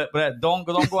 but don't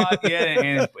go out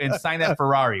yet and sign that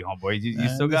Ferrari, homeboy. You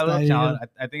still got a little challenge.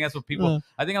 I think that's what people.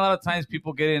 I think a lot of times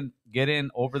people get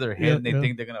in over their head and they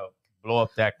think they're gonna blow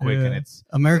up that quick, and it's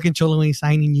American Cholo ain't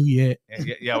signing you yet.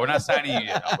 Yeah, we're not signing you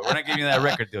yet, but we're not giving you that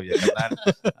record deal yet.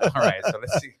 All right, so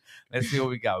let's see what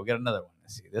we got. We got another one.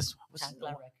 Let's see this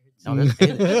one.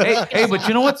 Hey, but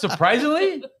you know what?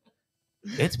 Surprisingly,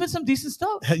 it's been some decent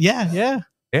stuff. Yeah.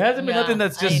 It hasn't been nothing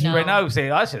that's just right now. We say,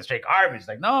 oh, shit's straight garbage.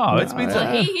 Like, no, it's been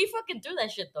some. He fucking threw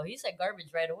that shit though. He said garbage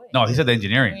right away. No, he said the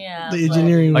engineering. Yeah, the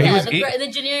engineering. Like, the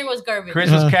engineering was garbage. Chris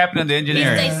was capping the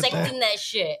engineering. He's dissecting that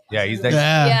shit. Yeah, he's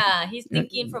he's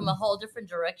thinking from a whole different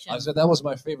direction. I said that was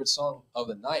my favorite song of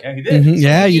the night. Yeah, he did.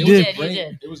 Yeah, you did.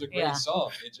 It was a great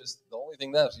song. It just the only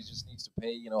thing that he just needs to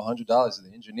pay $100 to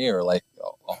the engineer. Like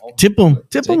tip him,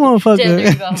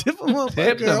 motherfucker. Tip him,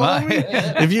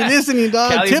 if you're listening,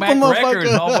 dog. Cali tip Mac him, motherfucker.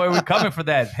 Records, homeboy, we're coming for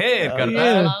that. Hey, a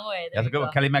long way. That's a good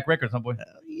one. Cali Mac Records, homeboy.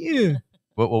 Yeah.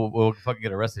 We'll fucking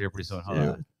get arrested here pretty soon. Hold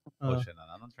on. We're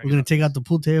gonna take out the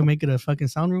pool table, make it a fucking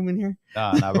sound room in here.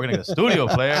 Nah, we're gonna get a studio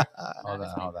player. Hold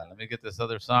on. Let me get this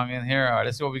other song in here. All right,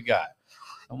 let's see what we got.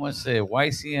 Someone say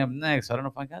YCM next. I don't know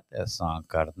if I got that song,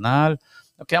 Carnal.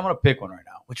 Okay, I'm gonna pick one right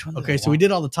now. Which one? Okay, so we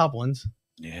did all the top ones.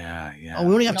 Yeah. Oh,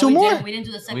 we only have two more. We didn't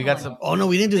do the second one. We got some. Oh no,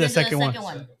 we didn't do the second one.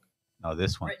 No,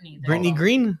 this one. Brittany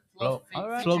Green. Flo. All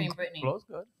right. Brittany.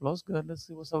 Flow's good. Let's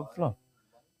see what's up with Flo.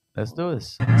 Let's do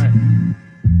this. All right.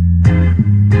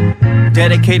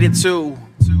 Dedicated to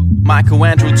Michael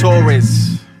Andrew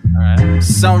Torres. All right.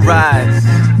 Sunrise.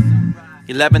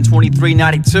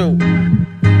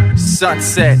 11/23/92.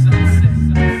 Sunset.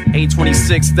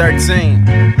 8/26/13.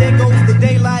 There goes the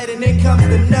daylight and then comes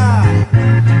the night.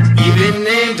 Even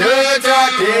in the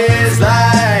darkest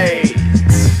light.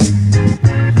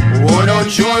 Oh, no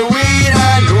joy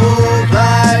without no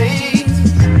light.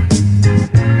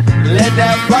 Let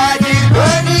that fire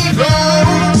burn it low.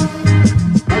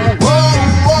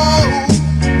 Oh,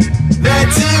 that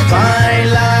divine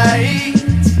light.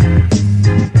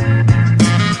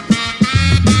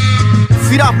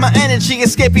 Feed off my energy,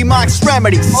 escaping my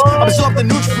extremities. Absorb the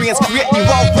nutrients, create new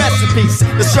raw recipes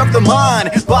that serve the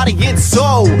mind, body, and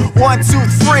soul. 1, 2,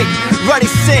 3, ready,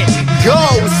 set, go.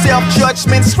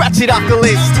 Self-judgment, scratch it off the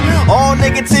list. All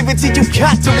negativity you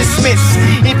got to dismiss.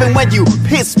 Even when you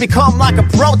piss, become like a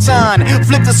proton.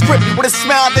 Flip the script with a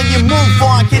smile, then you move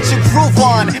on. Get your groove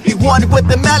on. Be one with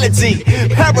the melody.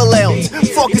 Parallels,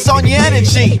 focus on your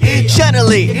energy.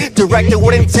 Gently, directed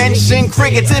with intention.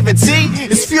 Creativity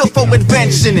is fuel for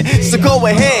invention. So go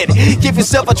ahead, give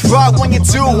yourself a try when you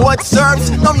do what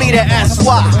serves. No need to ask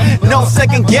why. No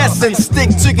second guessing, stick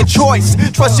to your choice.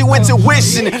 Trust your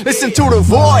intuition, listen to the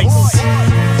voice.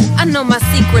 I know my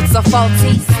secrets are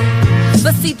faulty,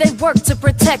 but see they work to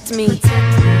protect me.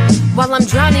 While I'm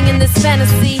drowning in this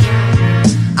fantasy,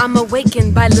 I'm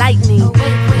awakened by lightning.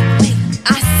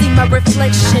 I see my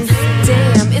reflection.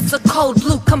 Damn, it's a cold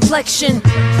blue complexion,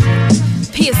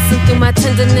 piercing through my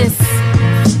tenderness.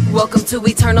 Welcome to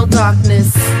eternal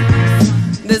darkness.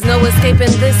 There's no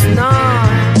escaping this, nah.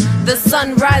 The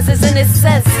sun rises and it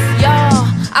sets, y'all.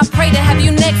 I pray to have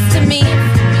you next to me.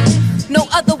 No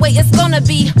other way it's gonna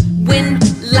be when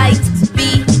light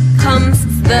becomes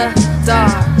the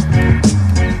dark.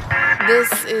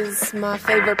 This is my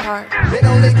favorite part. It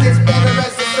only gets better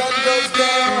as the sun goes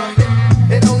down.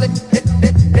 It only gets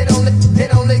better. It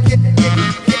only gets better as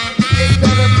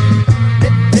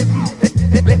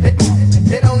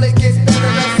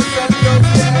the sun goes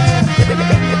down. It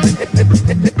only gets better.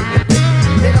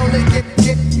 It only gets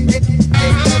better.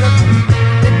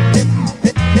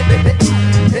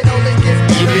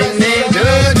 Even in the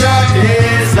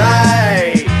darkest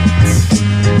light,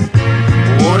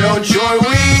 oh, no joy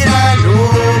without no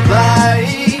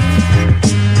light.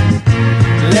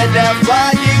 Let that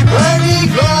fire burning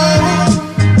glow.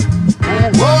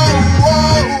 Whoa,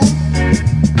 whoa,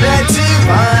 that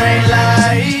divine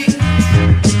light.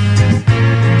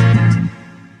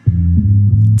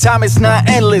 Time is not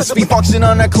endless, we function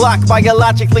on a clock.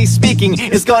 Biologically speaking,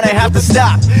 it's gonna have to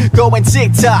stop. Going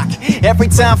tick-tock, every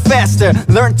time faster.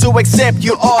 Learn to accept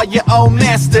you are your own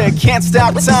master. Can't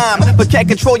stop time, but can't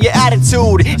control your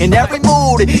attitude. In every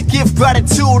mood, give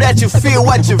gratitude as you feel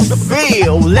what you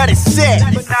feel. Let it sit.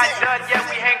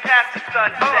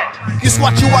 Use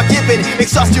what you are given,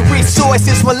 exhaust your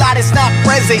resources when light is not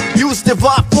present. Use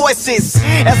divine forces,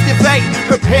 excavate,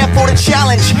 prepare for the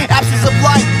challenge. Absence of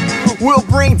light will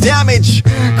bring damage.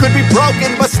 Could be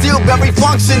broken but still very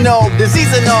functional.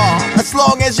 Disease and all, as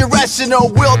long as you're rational.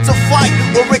 Will to fight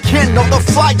will rekindle the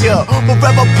fire.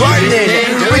 Forever burning,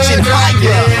 reaching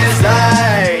higher.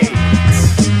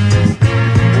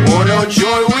 Oh, no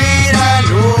joy without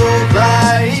no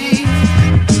light.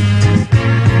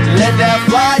 Let that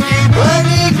fire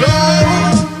burning glow.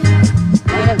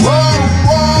 Whoa,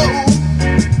 whoa,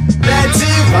 that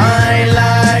divine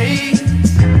light.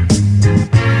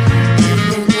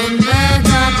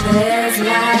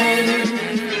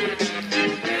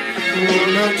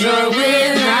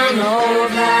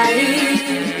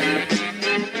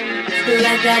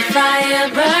 Let that fire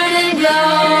burn and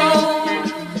glow.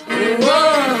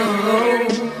 Whoa,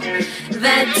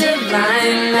 that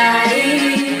divine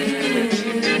light.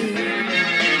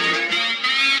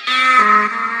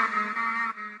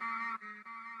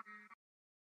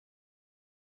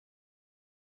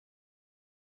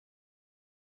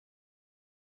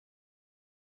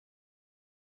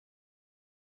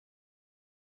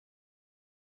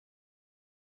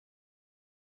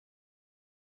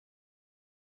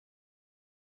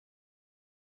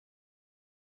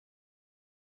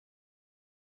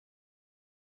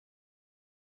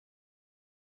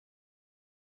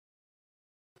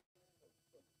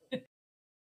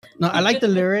 No, I like the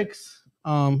lyrics.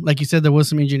 Like you said, there was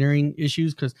some engineering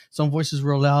issues because some voices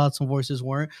were loud, some voices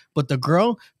weren't. But the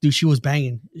girl, dude, she was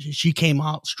banging. She came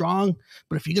out strong.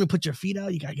 But if you're gonna put your feet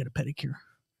out, you gotta get a pedicure.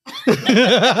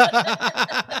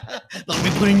 Don't be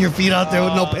putting your feet out there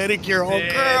with no pedicure,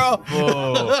 girl.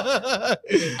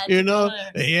 You know,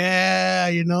 yeah,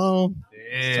 you know.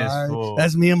 Sorry.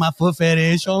 That's me and my foot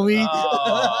fetish, homie.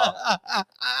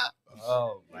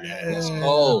 Oh man, yeah. That's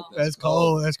cold. That's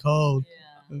cold. That's cold.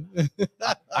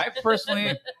 I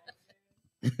personally,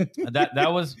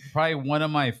 that was probably one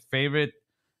of my favorite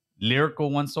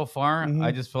lyrical ones so far. Mhm.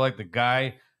 I just feel like the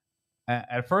guy.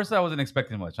 At first, I wasn't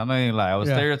expecting much. I'm not gonna lie. I was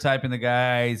stereotyping the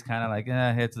guy. He's kind of like,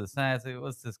 head to the side. So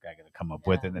what's this guy gonna come up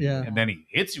with? And then he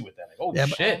hits you with that. Like, oh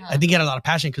shit! I think he had a lot of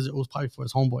passion because it was probably for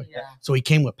his homeboy. Yeah. So he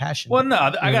came with passion. Well, no,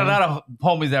 I got a lot of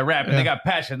homies that rap and they got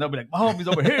passion. They'll be like, my homie's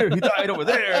over here. He died over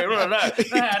there. Nah.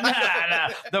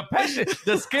 The passion,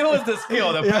 the skill is the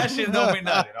skill. The passion don't mean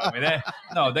nothing.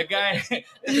 No, the guy.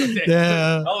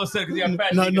 All of a sudden, because he got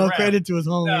passion. No credit to his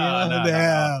homie.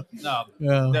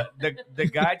 No. The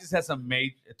guy just has some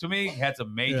major. To me, he had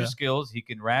some major skills. He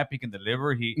can rap. He can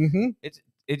deliver. He needs.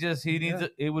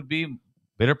 It would be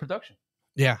better production.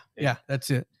 Yeah,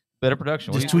 that's it. Better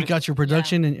production. Just tweak out your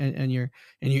production and your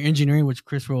engineering, which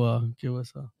Chris will give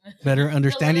us a better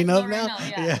understanding of now.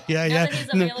 Yeah.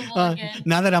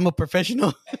 Now that I'm a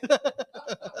professional.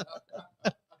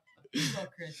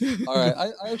 All right,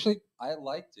 I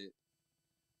liked it.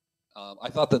 I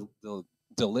thought that the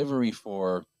delivery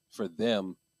for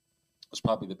them was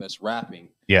probably the best rapping.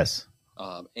 Yes.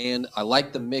 And I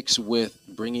like the mix with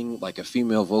bringing like a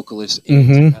female vocalist in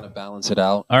to kind of balance it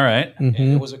out. All right. And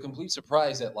it was a complete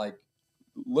surprise that like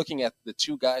looking at the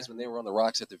two guys when they were on the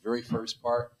rocks at the very first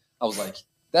part, I was like,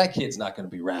 that kid's not going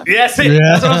to be rapping. Yes,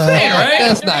 that's what I'm saying, right?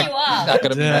 That's not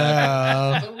going to be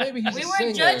rapping. So maybe he's we a were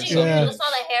singer. judging him. We saw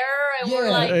the hair and we're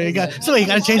like, you got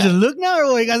to change his look now,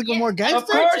 or you got to go more gangster? Of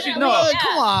course you know.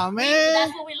 Come on, man.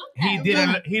 That's what we looked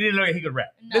at. He didn't look like he could rap.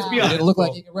 Let's be honest. It didn't look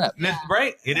like he could rap.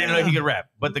 Right? He didn't look like he could rap,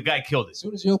 but the guy killed it. As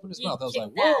soon as he opened his mouth, I was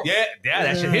like, whoa. Yeah,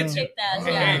 that shit hits you.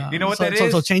 Hey, you know what that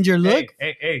is? So change your look?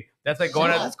 Hey, that's like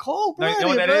going That's cold, bro. You know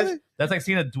what that is? That's like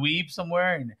seeing a dweeb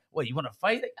somewhere and what, you want to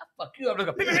fight? Like, oh, fuck you. I'm like,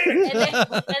 and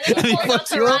then he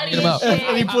fucks you up.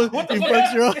 And he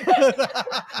fucks you up.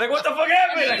 Like, what the fuck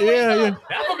happened? Like, yeah.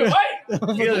 That fucking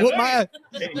fight. Whoop my ass.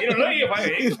 He don't know you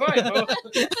fight. He can fight, bro.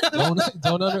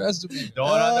 Don't underestimate. Don't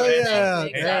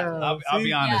underestimate. Yeah. I'll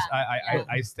be honest.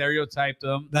 I stereotyped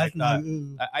him. That's I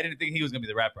didn't think he was gonna be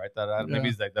the rapper. I thought maybe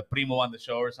he's like the primo on the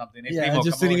show or something. Hey, Yeah, primo,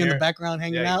 just come sitting over in the here. background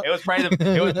hanging out. It was probably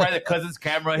the cousin's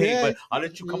camera. Hey, Yeah. but I'll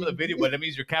let you come in the video, but let me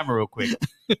use your camera real quick.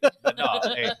 But no,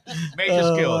 hey, major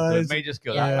skills, dude, major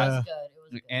skills. Yeah, it was good. It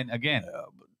was good. And again,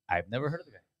 I've never heard of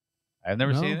the guy. I've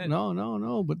never seen it.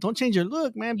 No. But don't change your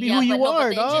look, man. Be who but you no, are, but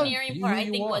the dog. engineering part, I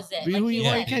think, was it. Be who you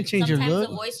are. You can't change your sometimes look.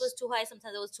 the voice was too high.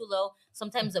 Sometimes it was too low.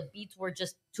 Sometimes the beats were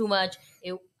just too much.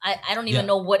 I don't even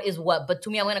know what is what. But to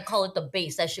me, I'm going to call it the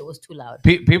bass. That shit was too loud.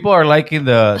 People are liking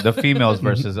the females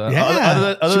versus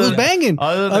Yeah, she was banging.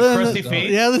 Other than the crusty feet.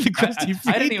 Yeah, the crusty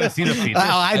feet. I didn't even see the feet.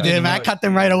 I did, man. I cut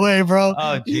them right away, bro.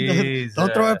 Oh, jeez.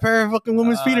 Don't throw a pair of fucking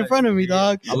women's feet in front of me,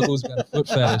 dog. Look who's got a foot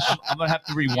fetish. I'm gonna have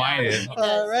to rewind it.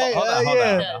 All right.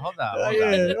 Hold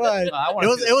on.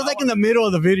 It was like in the middle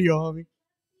of the video, homie.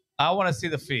 I want to see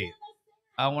the feet.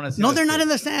 I want to see. No, they're not in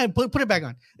the stand. Put it back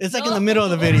on. It's like in the middle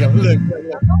of the video. Look.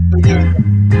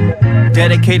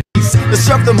 Dedicated to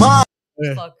serve the mind.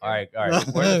 All right. Where's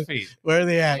the feet? Where are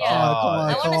they at? Yeah. Come I on.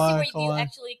 want to see where you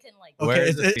actually can like. Okay,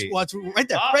 Where's the feet? watch right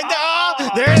there. Right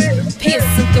there. There it is.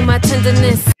 Piercing through my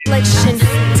tenderness, flexion.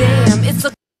 Damn, it's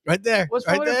a Right there. What's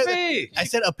right wrong with there. the feet? I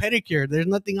said a pedicure. There's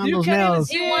nothing on You those can't even nails.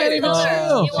 see He wants it. color.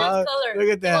 Wow. He wants color. Look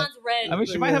at that. He wants red. I mean,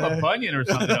 she might have a bunion or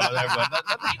something over there, but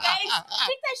You guys,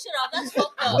 take that shit off. That's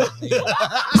fucked up.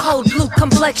 cold blue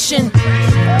complexion.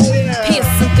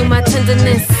 Piercing through my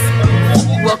tenderness.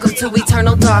 Welcome to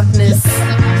eternal darkness.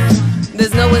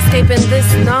 There's no escaping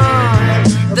this, nah.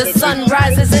 The sun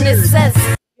rises and it sets.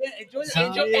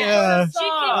 Yeah.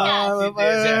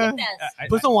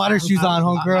 Put some water shoes on,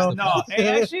 homegirl. no.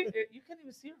 Hey, actually, you can't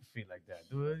even see her feet like that,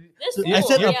 dude. I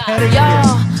said a pedicure.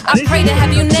 Y'all, I pray to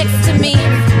have you next to me.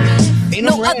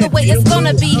 No other way it's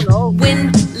gonna be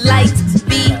when light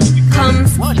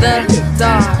becomes the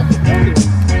dark.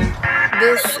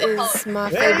 This is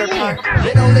my favorite part.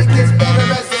 It only gets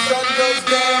better as the sun goes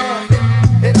down.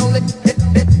 It only gets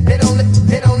better. It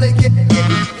only gets better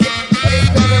as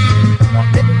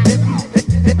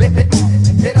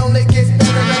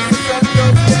the sun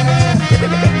goes down.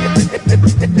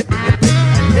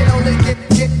 It only gets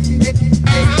better.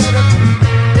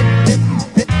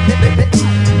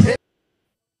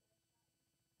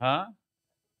 Huh?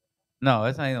 No,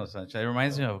 it's not Ain't No Sunshine. It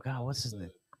reminds me of God. What's his name?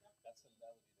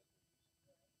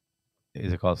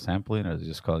 Is it called sampling or is it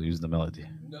just called using the melody?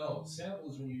 No, sample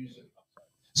is when you use it.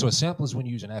 So a sample is when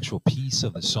you use an actual piece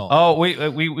of the song. Oh,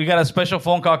 we got a special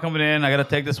phone call coming in. I gotta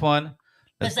take this one.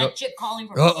 That's that chick calling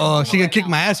for. She gonna kick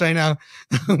my ass right now.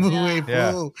 Wait,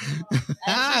 Yeah. fool.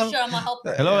 I'm sure I'm gonna help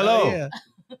her. Hello. Yeah.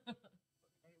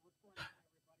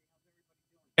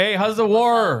 Hey, how's the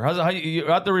war? How you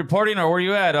out there reporting or where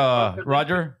you at,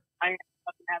 Roger? I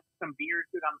have some beers,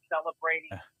 dude. I'm celebrating.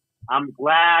 I'm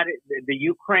glad the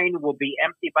Ukraine will be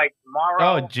empty by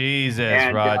tomorrow. Oh, Jesus,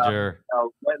 And, Roger.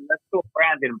 Let's go,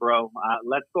 Brandon, bro.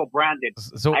 Let's go, Brandon.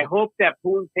 So- I hope that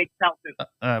Putin takes out this.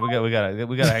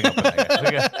 We gotta hang up on that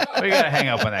guy. We gotta hang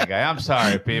up on that guy. I'm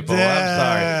sorry, people.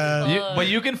 I'm sorry. But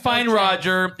you can find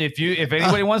Roger if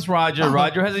anybody wants Roger.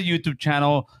 Roger has a YouTube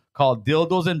channel called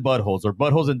Dildos and Buttholes or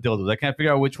Buttholes and Dildos. I can't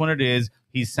figure out which one it is.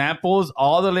 He samples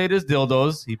all the latest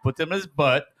dildos. He puts them in his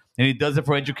butt. And he does it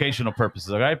for educational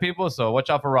purposes. All right, people? So watch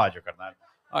out for Roger, carnal.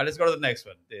 All right, let's go to the next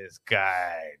one. This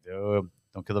guy, dude.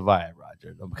 Don't kill the vibe,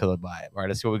 Roger. Don't kill the vibe. All right,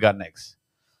 let's see what we got next.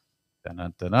 Dun,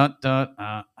 dun, dun, dun, dun.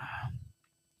 All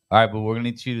right, but we're going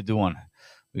to need you to do one.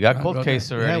 We got cold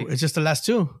case already. Yeah, it's just the last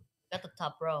two. Got the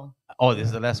top row. Oh, this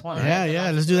is the last one. Yeah,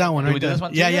 yeah. Let's do that one. Can Right we do there. this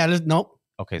one? Yeah, too? yeah. Nope.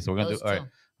 Okay, so we're gonna Those do. All right, two.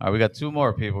 all right. We got two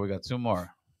more people. We got two more.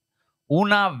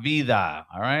 Una vida.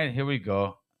 All right, here we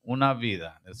go. Una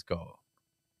vida. Let's go.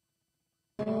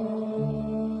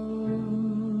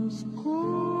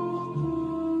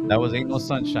 That was Ain't No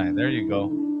Sunshine. There you go.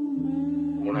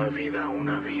 Una vida,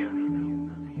 una vida.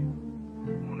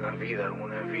 Una vida,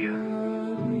 una vida.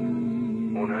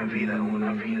 Una vida,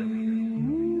 una vida.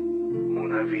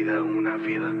 Una vida, una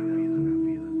vida.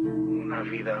 Una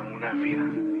vida, una vida.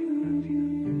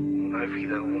 Una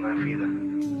vida, una vida.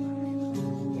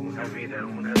 Una vida,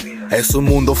 una vida. Es un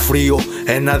mundo frío,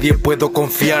 en nadie puedo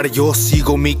confiar. Yo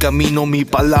sigo mi camino, mi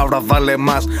palabra vale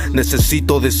más.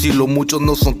 Necesito decirlo, muchos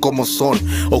no son como son.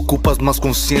 Ocupas más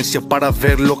conciencia para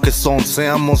ver lo que son.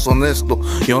 Seamos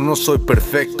honestos, yo no soy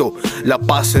perfecto. La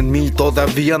paz en mí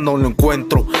todavía no lo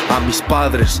encuentro. A mis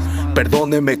padres,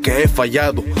 perdónenme que he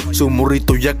fallado. Soy un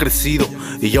morrito ya crecido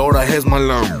y ahora es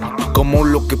malón. Como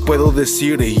lo que puedo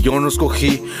decir y yo no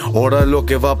escogí. Ahora lo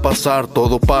que va a pasar,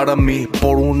 todo para mí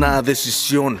por una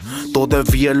decisión.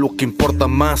 Todavía lo que importa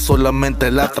más,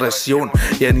 solamente la traición.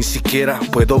 Ya ni siquiera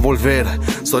puedo volver,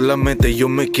 solamente yo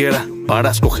me quiera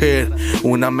para escoger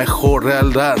una mejor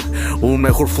realidad, un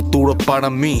mejor futuro para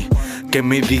mí. Que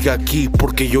me diga aquí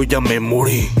porque yo ya me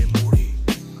morí.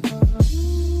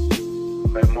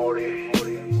 Me morí.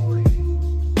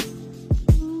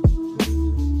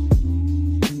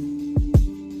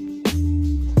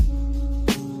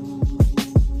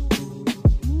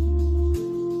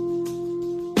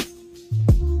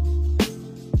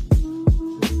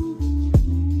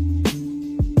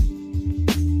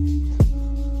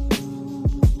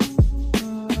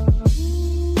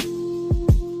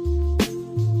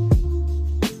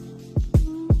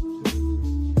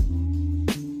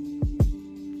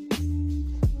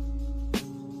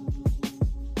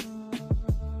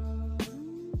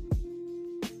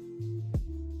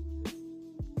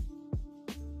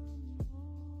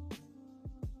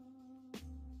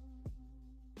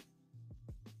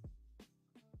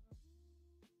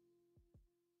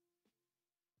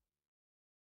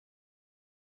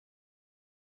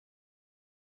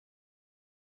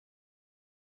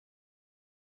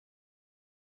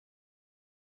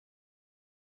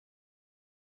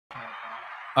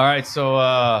 All right, so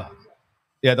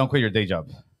yeah, don't quit your day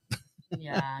job.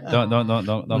 Yeah.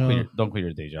 Don't quit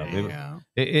your day job.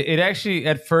 It actually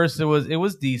at first it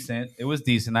was decent. It was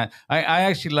decent. I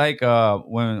actually like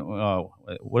when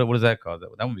what is that called?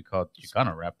 That would be called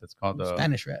Chicano rap. That's called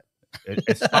Spanish rap.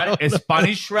 It's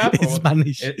Spanish rap. It's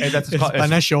Spanish. That's called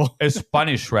it's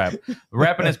Spanish rap.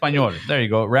 Rap en español. There you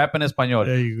go. Rap en español.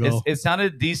 There you go. It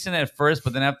sounded decent at first,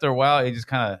 but then after a while, it just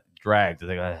kind of dragged. It's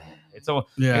like. So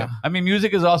yeah, I mean,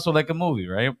 music is also like a movie,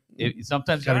 right?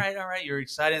 Sometimes all right, you're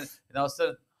excited, and all of a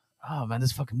sudden, oh man,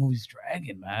 this fucking movie's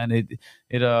dragging, man. It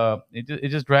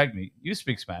just dragged me. You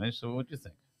speak Spanish, so what do you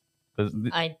think?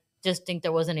 I just think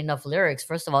there wasn't enough lyrics.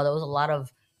 First of all, there was a lot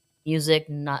of music,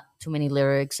 not too many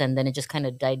lyrics, and then it just kind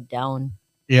of died down.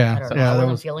 Yeah, I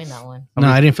wasn't feeling that one. No,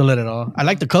 I didn't feel it at all. I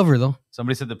like the cover though.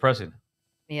 Somebody said depressing.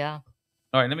 Yeah.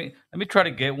 All right, let me try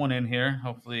to get one in here.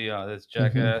 Hopefully, this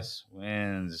jackass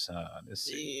wins. Let's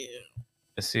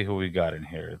see who we got in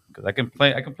here because I can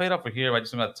play it off of here. But I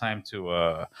just don't have time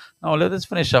to. No, let's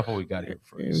finish up what we got here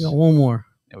first. We got one more.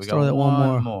 Yeah, we got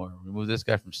one more. Remove this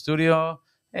guy from studio.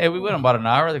 Hey, we went about an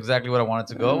hour. That's exactly what I wanted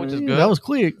to go, which is good. That was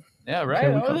quick. Yeah, right.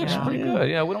 Okay, That was pretty good.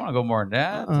 Yeah, we don't want to go more than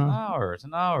that. It's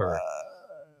an hour.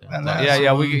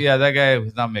 That guy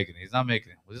was not making it. He's not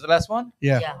making it. Was this the last one?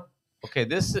 Yeah. Okay,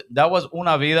 that was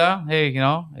Una Vida. Hey,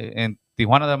 in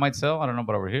Tijuana that might sell. I don't know,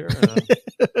 but over here,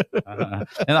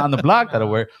 and on the block that'll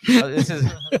wear. This is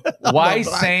Why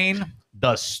Sane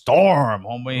the Storm,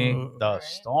 homie. The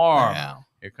Storm. Yeah.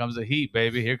 Here comes the heat,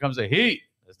 baby. Here comes the heat.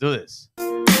 Let's do this.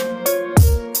 Oh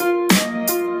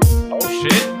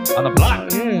shit! On the block.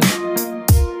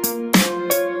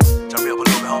 Turn me up a little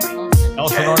bit, homie.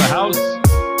 Nelson on the house.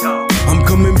 I'm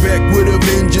coming back with a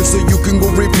vengeance so you can go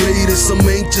replay this. I'm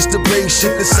anxious to play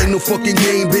shit. This ain't no fucking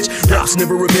game, bitch. Raps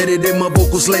never repetitive, my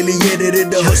vocals lately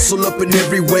edited. The hustle up in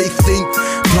every way. Think,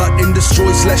 plot and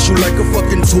destroy, slash you like a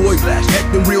fucking toy.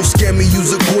 Acting real scammy,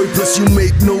 use a koi, plus you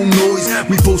make no noise.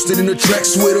 We posted in the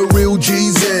tracks where the real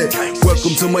G's at.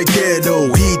 Welcome to my ghetto,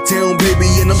 Heat Town,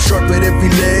 baby, and I'm sharp at every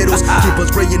letters. Keep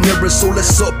on spraying aerosol,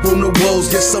 that's up on the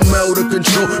walls. Guess I'm out of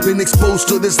control. Been exposed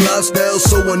to this lifestyle,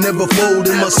 so I never fold.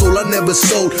 In my soul, I never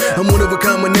sold. I'm one of a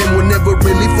kind, my name will never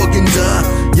really fucking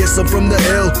die. Yes, I'm from the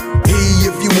L. Hey,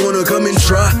 if you wanna come and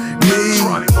try me,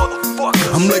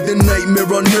 I'm I'm like the nightmare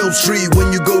on Hill Street.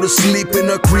 When you go to sleep in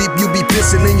a creep, you be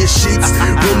pissing in your sheets.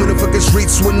 Roaming the fucking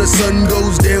streets when the sun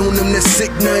goes down. I'm that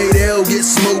sick night owl. Get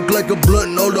smoked like a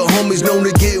blunt. All the homies known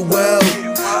to get wild.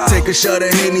 Take a shot of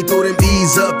Henny, throw them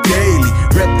E's up daily.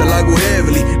 Rep the lago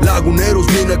heavily. Laguneros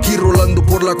vienen aquí rolando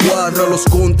por la cuadra. Los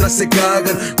contras se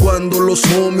cagan cuando los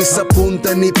homies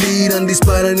apuntan y tiran,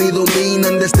 disparan y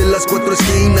dominan desde las cuatro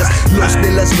esquinas. Los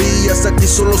de las vías aquí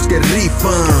son los que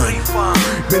rifan.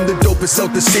 Been the dopest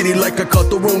out the city like I caught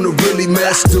the Rona really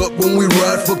messed up. When we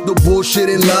ride, fuck the bullshit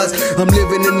and lies. I'm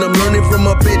living and I'm learning from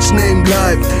my bitch named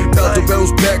Live. About to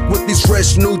bounce back with these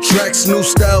fresh new tracks, new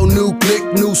style, new click,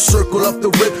 new circle off the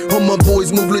rip. All my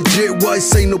boys move legit. Why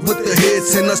say no with the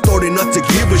hits? And I started not to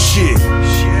give a shit.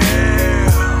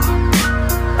 Yeah.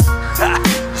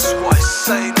 That's why I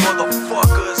say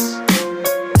motherfuckers.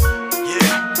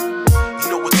 Yeah. You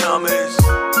know what time it is.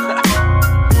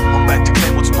 I'm back to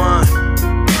claim what's mine.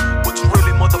 What's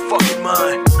really motherfucking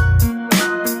mine.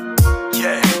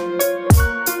 Yeah.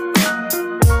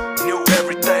 Knew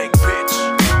everything, bitch.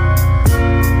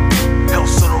 Hell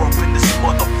Sonor up in this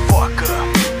motherfucker.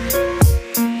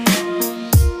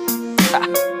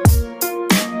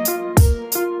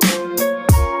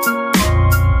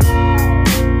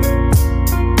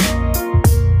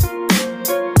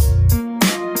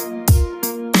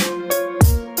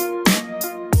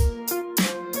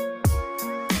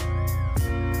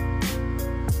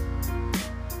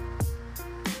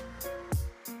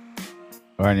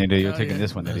 All right, Nidia, you're taking yeah.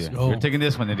 this one, Let's Nidia. go. You're taking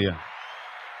this one, Nidia.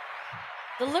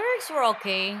 The lyrics were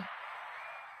okay.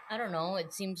 I don't know.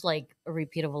 It seems like a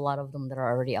repeat of a lot of them that are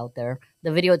already out there.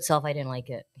 The video itself, I didn't like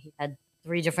it. He had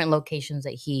 3 different locations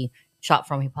that he shot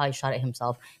from. He probably shot it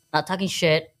himself. Not talking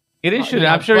shit. It didn't shoot you it. know,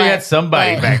 I'm sure he had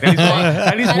somebody but- back.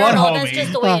 At least I one don't know, homie. that's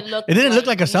just the way it looked. It didn't look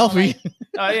like a you know, selfie.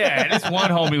 Oh yeah, at least one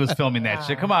homie was filming that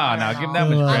shit. Come on now, give him that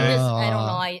much I'm credit. just, I don't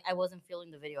know. I wasn't feeling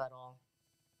the video at all.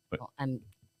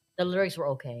 The lyrics were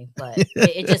okay, but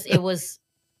it was,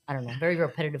 I don't know, very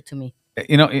repetitive to me.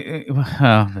 You know,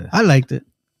 I liked it.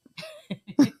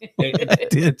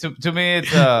 to me,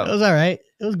 it's It was all right.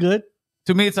 It was good.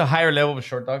 to me, it's a higher level of a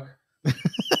short dog.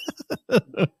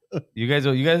 You guys,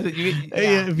 Hey,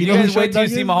 if you know who guys Short wait till you Dog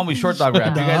see is? my homie Short Dog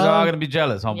rap. You guys are all Dog. gonna be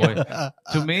jealous, homeboy.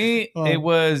 To me, Oh. it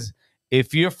was,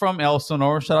 if you're from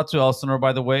Elsinore, shout out to Elsinore,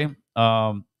 by the way.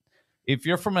 If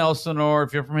you're from Elsinore,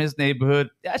 if you're from his neighborhood,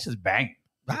 that's just banging.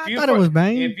 I thought it was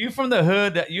banging. If you're from the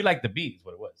hood, you like the beat, is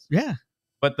what it was. Yeah.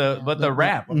 But the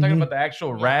rap, I'm talking about the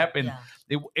actual rap, and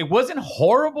it wasn't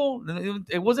horrible.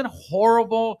 It wasn't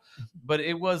horrible, but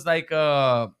it was like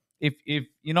if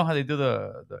you know how they do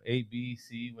the A B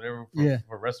C whatever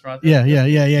for restaurants. Yeah.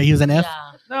 He was an F.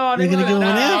 No, You're gonna give him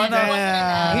an F? no.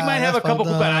 He might have a couple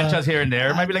cucarachas here and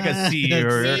there. It might be like a C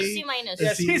or C minus.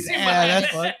 Yeah, C minus. That's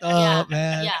fucked up,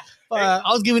 man. Yeah. I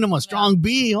was giving him a strong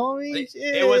B, homie.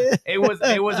 It was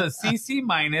a CC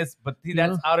minus, but see,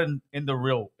 that's out in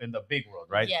the big world,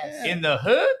 right? Yes. In the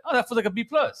hood, that feels like a B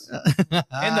plus. In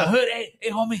the hood, hey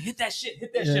homie, hit that shit,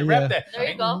 rap that. There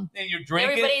you go. And you're drinking.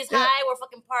 Everybody's high. We're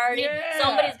fucking partying.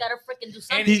 Somebody's got to freaking do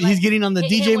something. He's getting on the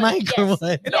hit DJ him with- mic or yes.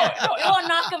 what? Yeah. We won't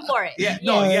knock him for it. Yeah,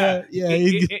 no, yeah.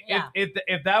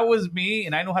 If that was me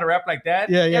and I know how to rap like that,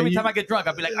 every time I get drunk,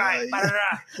 I'll be like, all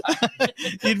right,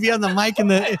 you'd be on the mic in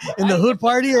the hood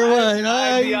party or what?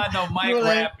 I'd be on the mic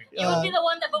rapping. You would be the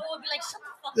one that would be like, shut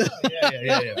the fuck up.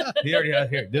 Yeah. He already has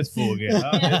here. This fool again.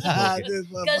 Huh? This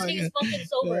fool again. Because he's fucking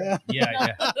sober.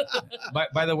 Yeah.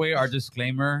 By the way, our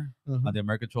disclaimer on the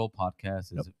American Troll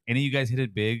podcast is if any of you guys hit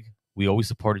it big, we always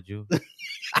supported you.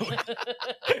 Even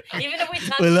if we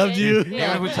talk We loved shit. you. Even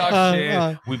if we talk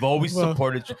shit, we've always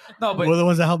supported you. No, but we're the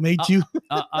ones that helped make you.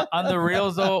 On the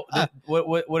reels though,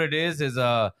 what it is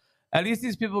at least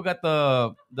these people got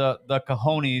the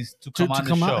cojones to come on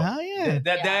the show. Hell yeah.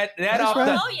 That off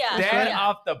the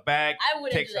off the back I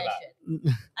wouldn't takes do a that lot.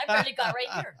 shit. I barely got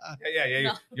right here. Yeah.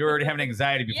 No. You're already having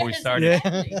anxiety before we Yes, started.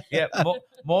 exactly. Yeah.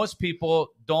 Most people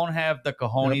don't have the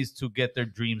cojones to get their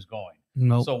dreams going.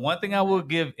 Nope. So one thing I will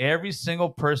give every single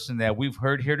person that we've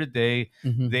heard here today,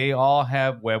 Mm-hmm. they all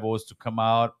have huevos to come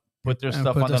out, put their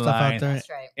stuff on the line, That's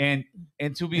right. and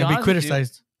to be And be honest,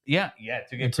 criticized. with you,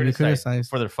 to get And to be criticized.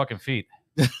 for their fucking feet.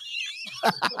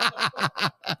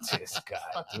 This guy,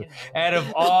 dude. Out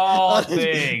of all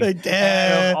things, Like,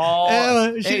 damn. out of all,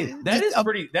 Damn, hey, shit. that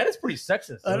is pretty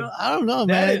sexist. I Dude. don't know,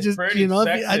 That man. is Just pretty I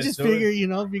sexist, just dude. figure, if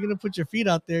you're gonna put your feet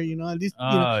out there, at least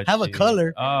Oh, have a gee.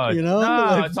 color. Oh, No,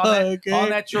 no, it's all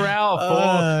natural, fool.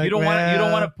 Fuck, You don't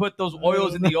man. want to put those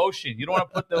oils in the ocean. You don't want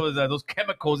to put those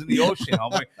chemicals in the ocean,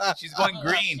 homie. She's going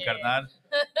green, carnal.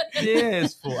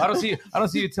 Yes, fool. I don't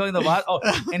see you telling the lot. Oh,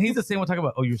 and he's the same one talking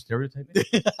about. Oh, you're stereotyping.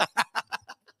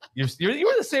 You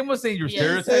were the same one saying you're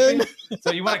stereotyping.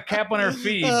 So you want to cap on her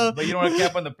feet, but you don't want to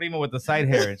cap on the primo with the side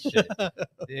hair and shit.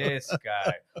 This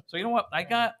guy. So you know what? I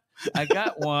got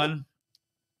one.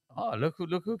 Oh, look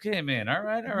who came in. All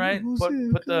right.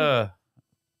 Put the.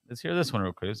 Let's hear this one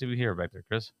real quick. Let's see if we hear it back there,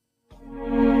 Chris.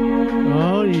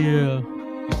 Oh yeah.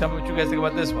 You tell me what you guys think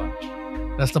about this one.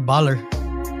 That's the baller.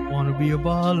 Wanna be a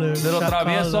baller. Little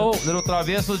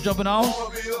Travieso jumping on.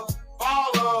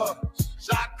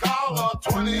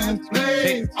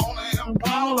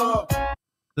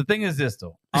 The thing is this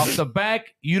though, off the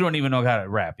back, you don't even know how to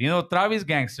rap. You know, Travis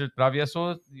gangster,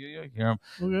 Travieso, you hear him.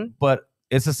 Okay. But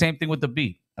it's the same thing with the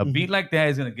beat. A beat like that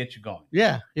is gonna get you going.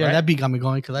 Yeah, right? That beat got me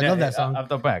going because I love that song. Off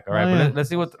the back, all right. But let's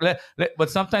see what. But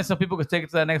sometimes some people can take it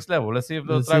to that next level. Let's see if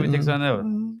Little Travis takes it to that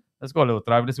level. Let's go, Little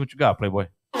Travis. Let's see what you got, Playboy.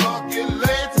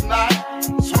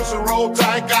 Switch and roll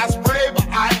tight, got spray, but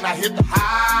I hit the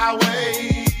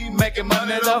highway, making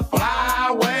money the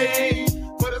flyway.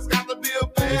 But it's got to be a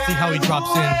bad. Let's see how he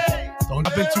drops in. Don't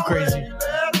jump in too crazy.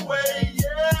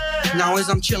 Now as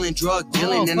I'm chilling, drug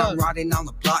dealing, and I'm riding on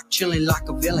the block, chilling like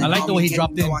a villain. I like the way he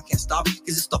dropped in. I can't stop, cause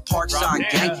it's the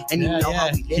Parkside gang, and you know how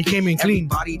we live. He came in clean.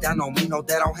 Everybody that know me know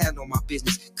that I'll handle my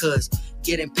business, cause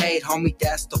getting paid, homie,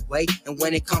 that's the way. And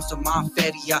when it comes to my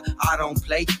fatty, I don't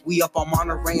play. We up on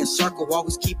Monterey and Circle,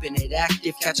 always keeping it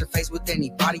active. Catch a face with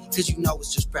anybody, cause you know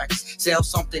it's just practice. Sell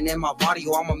something in my body,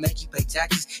 or I'ma make you pay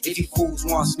taxes. If you fools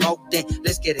want smoke, then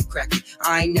let's get it cracking.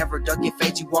 I ain't never ducking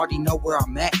fades, you already know where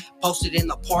I'm at. Posted in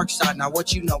the Parkside, now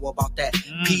what you know about that?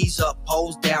 P's up,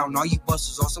 O's down, all you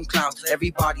busters are some clowns.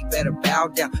 Everybody better bow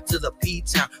down to the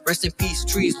P-Town. Rest in peace,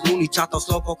 trees, loony, chatos,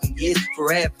 loco, can get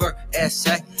forever.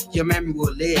 SA, your memory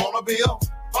will live. Wanna be a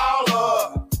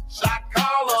baller, shot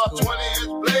caller, 20-inch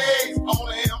blades on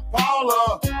the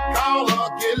Impala. Caller,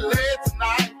 get laid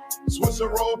tonight. Switch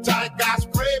and roll tight, got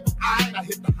spray, but I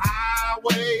hit the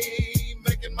highway,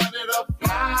 making money the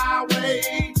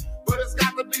flyway. But it's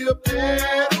got to be a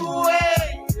better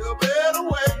way,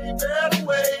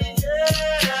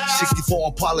 yeah. 64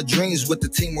 Impala dreams with the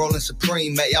team rolling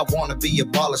supreme. May I wanna be a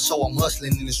baller, so I'm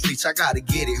hustling in the streets. I gotta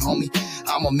get it, homie.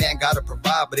 I'm a man, gotta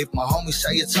provide. But if my homies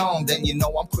say it's on, then you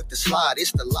know I'm quick to slide.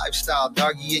 It's the lifestyle,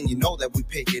 doggy, and you know that we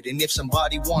pick it. And if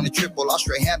somebody want a triple, I'll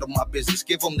straight handle my business.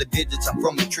 Give them the digits. I'm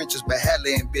from the trenches, but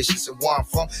hella ambitious. And where I'm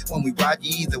from, when we ride,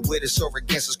 you either with us or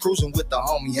against us. Cruising with the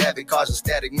homie, habit, causing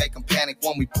static, make them panic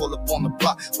when we pull up on the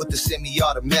block with the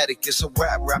semi-automatic. It's a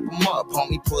wrap them up,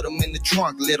 homie, put them in the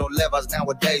trunk. Little levers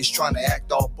nowadays trying to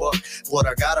act all buck. But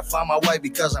I gotta find my way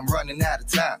because I'm running out of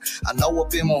time. I know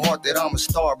up in my heart that I'm a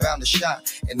star bound to shine,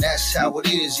 and that's how it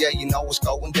is. Yeah, you know what's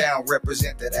going down.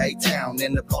 Represent that A-town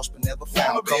in the lost but never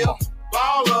found. Come on.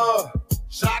 Baller,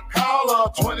 shot caller,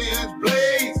 20-inch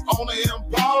blades on the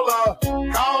Impala.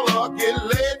 Caller, get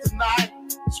laid tonight.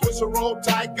 Switch and roll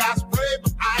tight, got spray,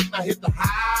 but I hit the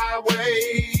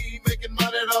highway, making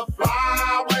money the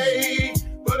flyway.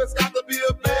 But it's got to be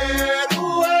a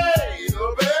better way,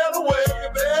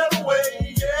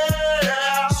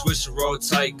 yeah. Switch and roll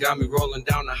tight, got me rolling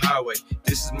down the highway.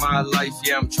 This is my life,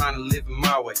 yeah, I'm trying to live in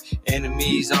my way.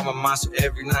 Enemies, I'm a monster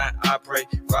every night I pray.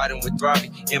 Riding with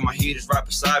Robbie, and my heat is right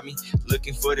beside me.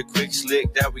 Looking for the quick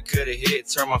slick that we could've hit.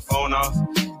 Turn my phone off,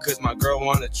 cause my girl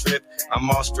on a trip. I'm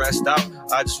all stressed out,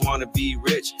 I just wanna be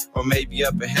rich. Or maybe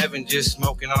up in heaven, just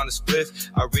smoking on a spliff.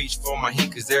 I reach for my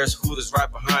heat, cause there's Hooters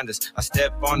right behind us. I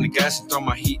step on the gas and throw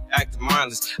my heat, acting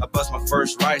mindless. I bust my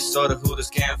first right, so the Hooters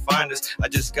can't find us. I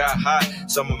just got hot,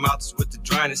 so my mouth is with the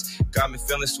dryness. Got me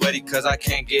feeling sweaty, cause I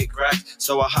can't get cracked.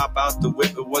 So I hop out the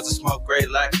whip, it was a smoke gray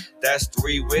lack. That's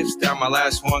 3 whips down, my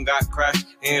last one got crashed.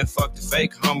 And fuck the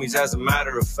fake homies, as a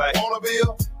matter of fact. Wanna be a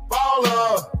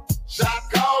baller, shot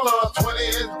caller,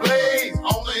 20-inch blades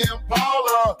on the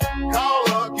Impala.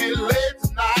 Caller, get laid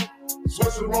tonight.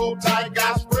 Switch and roll tight,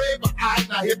 got spray, but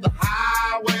I hit the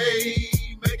highway,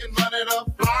 making money the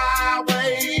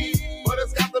flyway. But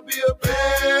it's got to be a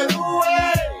better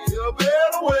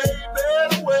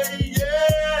way,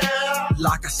 yeah.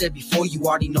 Like I said before, you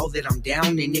already know that I'm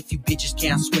down. And if you bitches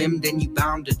can't swim, then you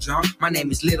bound to drown. My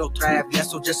name is Little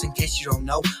Travieso, just in case you don't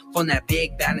know. From that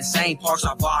big bad insane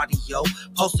Parkside body, yo.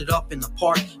 Posted up in the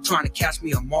park, trying to catch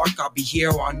me a mark. I'll be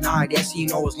here all night, as you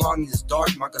know, as long as it's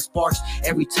dark. Mark sparks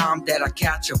every time that I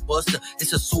catch a buster.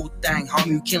 It's a suit thing,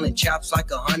 homie, you killing chaps like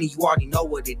a honey. You already know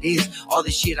what it is. All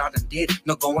this shit I done did,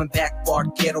 no going back, bar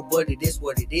ghetto, but it is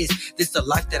what it is. This the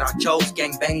life that I chose,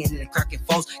 gang banging and cracking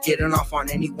foes, getting off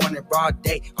on anyone in broad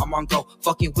day. I'm on go,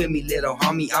 fucking with me, little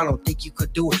homie. I don't think you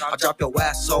could do it. I'll drop your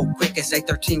ass so quick as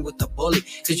A13 with the bullet,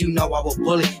 cause you know I will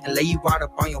bullet and lay you right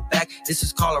up on your back. This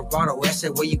is Colorado,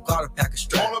 SA, where you gotta pack a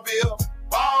strap. Wanna be a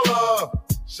baller,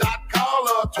 shot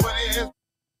caller, 20-inch.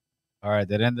 All right,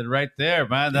 that ended right there,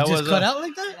 man. That It just was cut out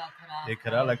like that. It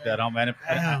cut out like that. Oh man,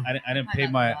 I didn't pay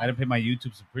my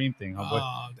YouTube Supreme thing.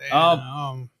 Oh,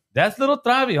 damn. That's little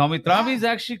Travi, homie. Travi's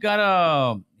actually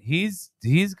got he's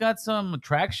got some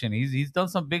traction. He's done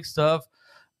some big stuff.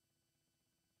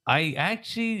 I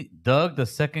actually dug the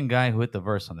second guy who hit the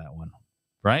verse on that one.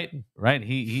 Right?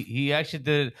 He actually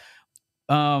did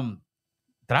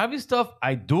Travi stuff.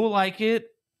 I do like it.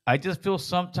 I just feel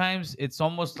sometimes it's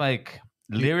almost like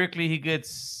lyrically he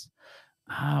gets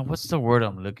what's the word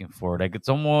I'm looking for? Like it's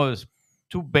almost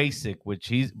too basic, but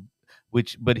he's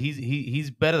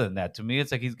better than that. To me,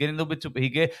 it's like he's getting a little bit too.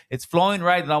 It's flowing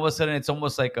right, and all of a sudden, it's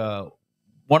almost like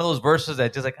one of those verses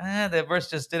that just like that verse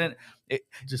just didn't.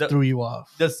 Threw you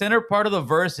off. The center part of the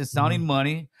verse is sounding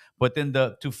money, but then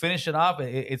to finish it off,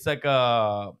 it's like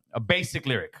a basic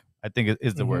lyric. I think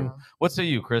is the word. What say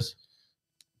you, Chris?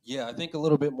 Yeah, I think a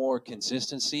little bit more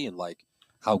consistency and like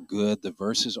how good the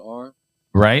verses are.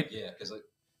 Right. Yeah, because like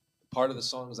part of the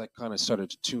songs I kind of started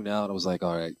to tune out. I was like,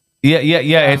 all right. Yeah.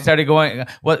 It started going.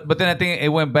 But then I think it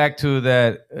went back to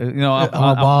that. On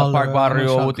the Park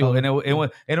Barrio, and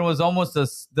it was almost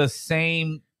the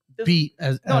same beat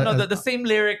as the same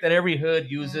lyric that every hood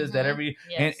uses. That every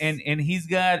and he's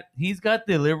got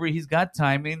delivery. He's got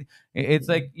timing. It's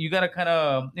like you got to kind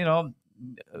of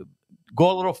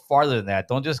go a little farther than that.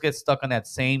 Don't just get stuck on that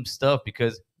same stuff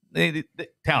because they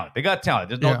talent. They got talent.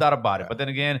 There's no doubt about it. But then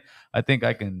again, I think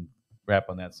I can rap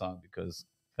on that song because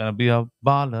it's gonna be a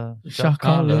baller,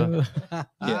 shakala. Yeah,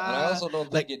 and I also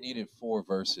don't think it needed 4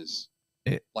 verses.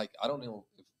 Like I don't know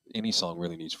if any song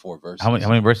really needs 4 verses. How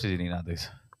many verses do you need nowadays?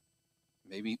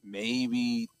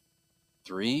 Maybe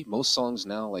 3. Most songs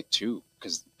now like 2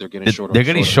 because they're getting shorter. They're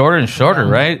getting shorter and shorter,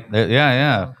 right?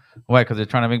 Yeah. Why? Because they're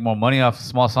trying to make more money off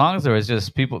small songs, or is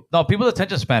just people's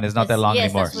attention span is not that long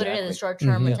anymore. Yes, that's what it is.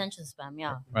 Short-term attention span.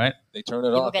 Yeah. Right. They turn it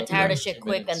People off. People get tired of shit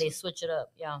quick and they switch it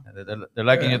up. Yeah. They're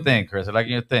liking your thing, Chris. They're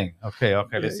liking your thing. Okay.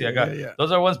 Let's see. I got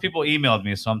those are ones people emailed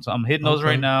me, so I'm hitting those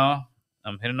right now.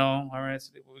 I'm hitting them. All right.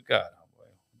 Let's see what we got.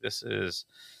 This is.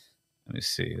 Let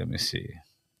me see.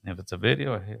 If it's a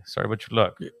video, sorry about your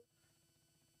luck.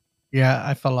 Yeah,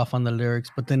 I fell off on the lyrics,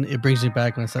 but then it brings me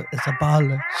back when it's a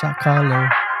baller, shot caller.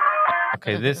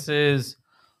 Okay, this is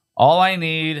All I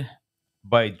Need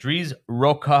by Dries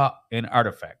Roca in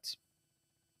Artifacts.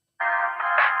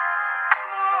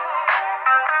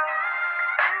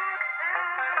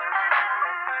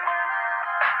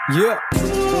 Yeah.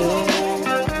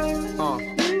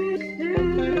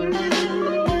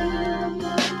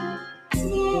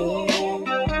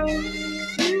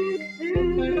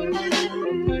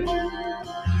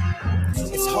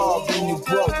 It's hard when you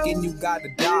broke and you got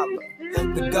 $1.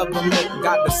 The government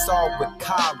got us all with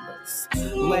collars.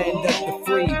 Land of the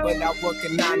free, but I work a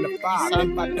 9 to 5.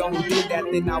 If I don't do that,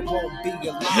 then I won't be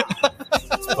alive.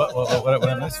 What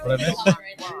I missed?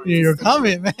 You're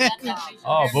coming, man.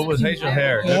 Oh, what was hazel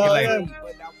hair?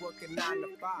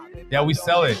 Yeah, we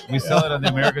sell it. We sell it on the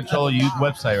American Cholo Youth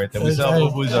website right there. We sell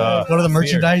Bubu's go to the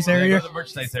merchandise area. Go to the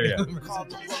merchandise area.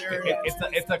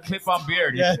 It's a clip-on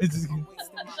beard. Yeah,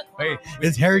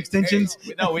 it's hair extensions.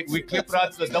 No, we clip it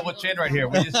onto the double chin right here.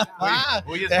 We just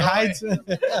it hides.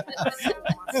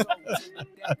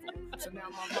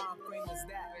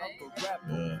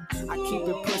 I keep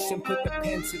it pushing, put the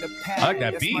pen to the pad. I like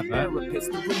that beat, man.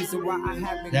 Therapist, the reason why I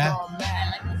haven't gone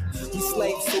mad. We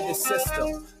slaves to the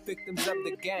system, victims of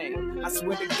the game. I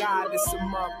swear to God, it's a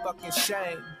motherfucking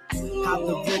shame. How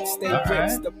the rich stay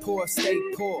rich, the poor stay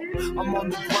poor. I'm on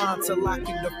the grind till I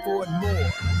can afford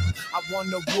more. I want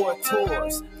to war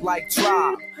tours like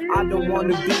Tribe. I don't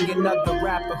want to be another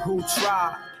rapper who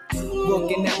tried.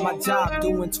 Working at my job,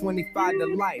 doing 25 to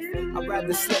life. I'd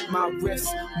rather slit my wrist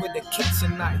with a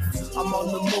kitchen knife. I'm on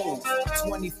the move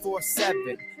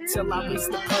 24/7 till I reach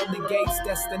the pearly gates,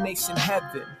 destination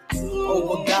heaven.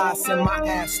 Oh, God, send my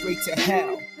ass straight to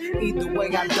hell. Either way,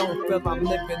 I don't feel I'm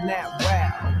living that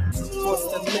well. Forced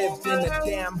to live in a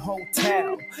damn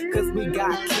hotel, cause we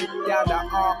got kicked out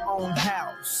of our own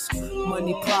house.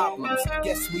 Money problems,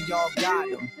 guess we all got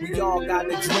them. We all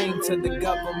got a dream till the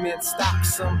government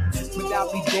stops them. But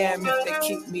I'll be damned if they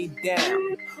keep me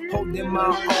down. Holding my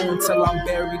own till I'm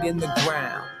buried in the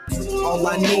ground. All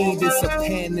I need is a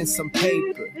pen and some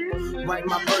paper. Write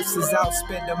my verses out,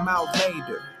 spit them out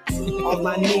later. All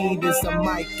I need is a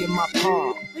mic in my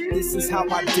palm. This is how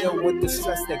I deal with the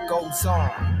stress that goes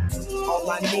on. All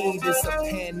I need is a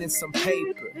pen and some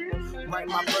paper. Write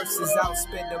my verses out,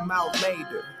 spit them out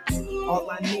later. All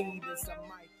I need is a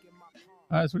mic in my palm.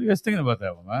 All right, so what are you guys thinking about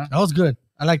that one, man? That was good.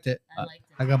 I liked it.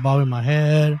 I got Bob in my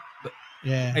head.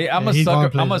 Yeah. Hey, I'm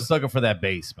a sucker for that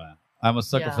bass, man. I'm a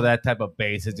sucker for that type of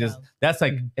bass. It's just that's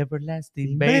like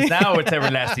everlasting Bass. bass. Now it's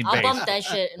everlasting I'll bass. bump that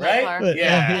shit in my Right? car.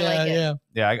 Yeah. I like it.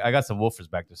 Yeah, I got some woofers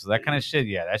back there, so that kind of shit.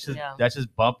 Yeah, that's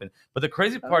just bumping. But the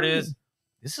crazy part is,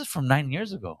 this is from 9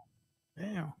 years ago.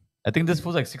 Damn. I think this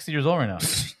was like 60 years old right now.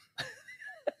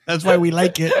 That's why we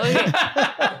like it. Oh,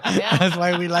 yeah. That's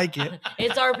why we like it.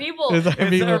 It's our people. It's our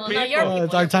people. Well, not your people.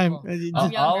 It's our time.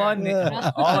 All I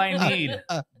need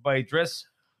by Dress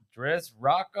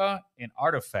Rocka and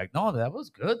Artifact. No, that was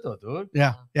good though, dude.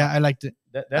 Yeah, I liked it.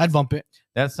 I'd bump it.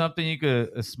 That's something you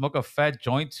could smoke a fat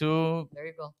joint to. There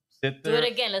you go. Sit Do there.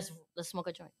 it again. Let's smoke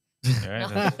a joint. All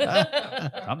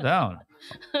right, I'm down.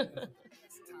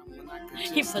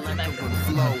 He puts it back.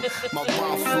 My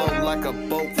rhyme flow like a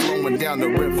boat flowing down the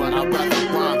river. I'd rather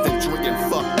rhyme than drink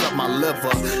and fuck up my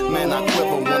liver. Man, I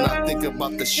quiver when I think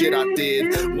about the shit I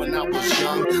did when I was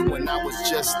young, when I was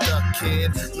just a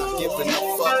kid. Not giving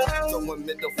a fuck, throwing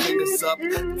middle fingers up,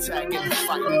 tagging,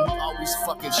 fighting, always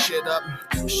fucking shit up.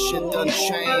 Shit done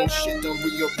changed, shit done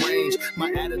rearranged. My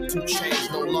attitude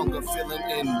changed, no longer feeling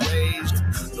enraged.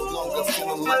 No longer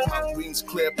feeling like my wings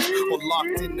clipped or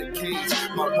locked in the cage.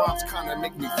 My rhymes kinda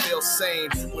make me feel sane.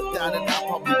 Without it, I'd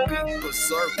probably be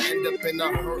berserk. End up in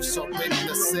a hearse or in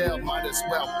the cell. Might as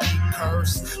well be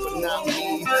cursed. But not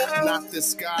me, not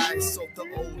this guy. So the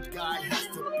old guy has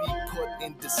to be put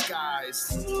in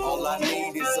disguise. All I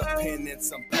need is a pen and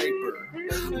some paper.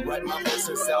 Write my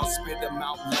verses out, spit them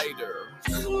out later.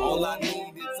 All I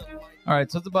need is a... All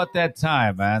right, so it's about that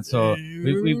time, man. So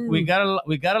we got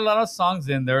a lot of songs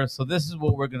in there. So this is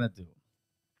what we're gonna do.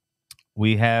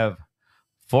 We have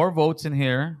 4 votes in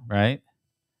here, right?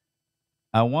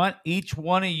 I want each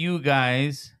one of you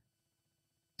guys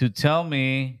to tell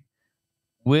me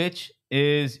which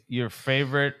is your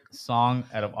favorite song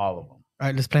out of all of them. All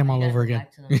right, let's play them all over again.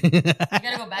 You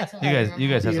gotta go back to them. You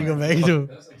guys have You some. go back to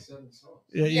them.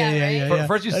 Yeah.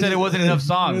 First you said it wasn't enough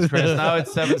songs, Chris. Now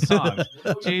it's 7 songs.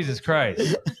 Jesus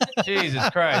Christ. Jesus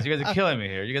Christ. You guys are killing me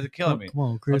here. You guys are killing me. Come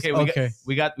on, Chris. Okay,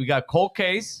 we got Cold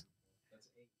Case.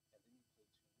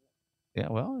 Yeah,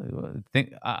 well,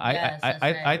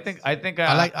 I think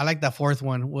I like that 4th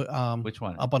one. Which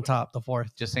one? Up on top, the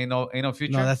 4th. Just ain't no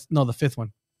future. No, the 5th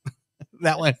one.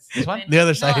 That one. This one? The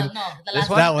other side. This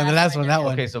one? That one. The last one. That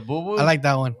one. Okay, so Boo Boo. I like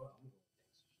that one.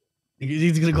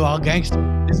 He's gonna go all gangster.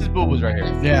 This is Boo Boo's right here.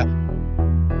 Yeah.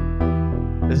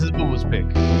 This is Boo Boo's pick.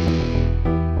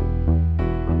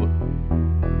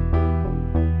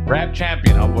 Rap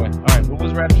champion, oh boy. All right, Boo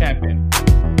Boo's rap champion.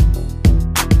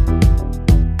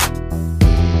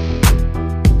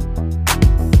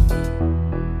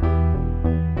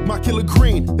 My killer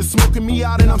green is smoking me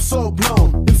out and I'm so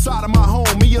blown. Inside of my home,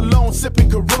 me alone, sipping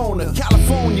Corona.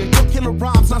 California, your killer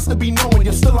rhymes, nice to be knowing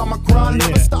you're still on my grind.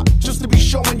 Never stop, just to be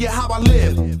showing you how I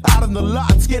live. Out in the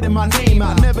lots, getting my name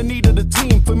out. Never needed a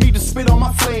team for me to spit on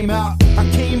my flame out. I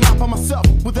came out by myself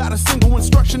without a single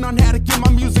instruction on how to get my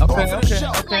music off the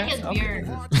shelf. Like his beard.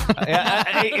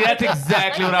 That's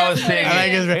exactly what I was saying. I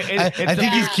like his. I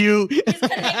think he's cute.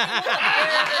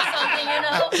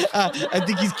 I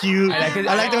think he's cute.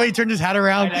 I like the way he turned his hat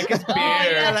around. I like his beard.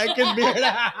 I like his beard.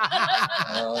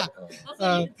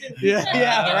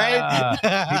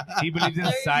 Right? He believes in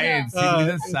science. He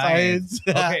believes in science.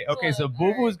 Okay. So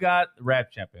Boo Boo's got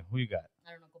rap champion. Who you got?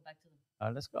 I don't know. Go back to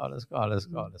them.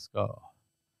 Let's go.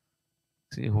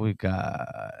 See who we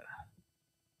got.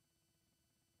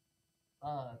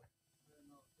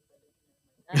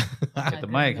 Hit the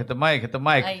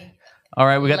mic. All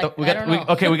right, we got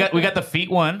the feet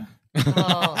one.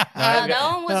 That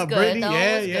one was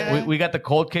good. We got the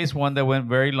Cold Case one that went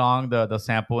very long. The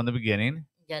sample in the beginning.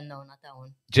 Yeah, no, not that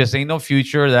one. Just Ain't No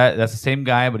Future. That's the same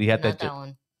guy, but he had Not that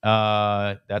one.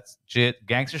 That's shit.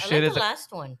 Gangster I shit like is the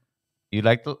last one. You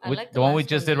like the one we last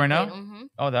just one did right now? Mhm.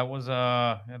 Oh, that was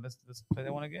let's play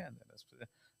that one again.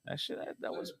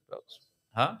 That was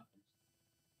huh?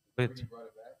 Wait.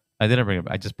 I didn't bring it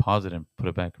back. I just paused it and put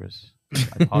it back, Chris.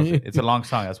 I paused it. It's a long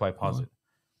song. That's why I paused it.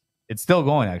 It's still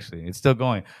going, actually. It's still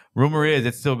going. Rumor is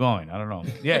it's still going. I don't know.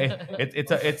 Yeah,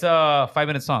 it's a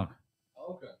 5-minute song.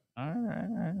 Okay. All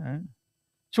right.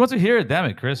 She wants to hear it. Damn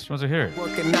it, Chris. She wants to hear it.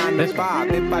 Working 9 to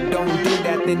 5. If I don't do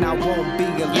that, then I won't be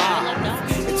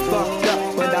alive. It's fucked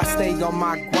up, but I stay on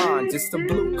my grind. Just a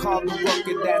blue collar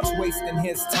worker that's wasting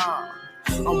his time.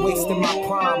 I'm wasting my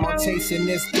prime, I'm chasing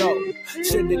this dough.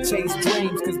 Should've chased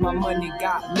dreams, cause my money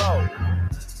got low.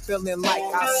 Feeling like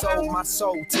I sold my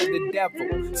soul to the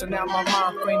devil. So now my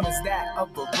mind frame is that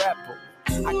of a rebel.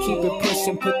 I keep it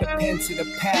pushing, put the pen to the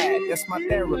pad. That's my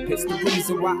therapist, the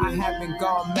reason why I haven't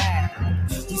gone mad.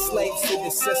 We slaves to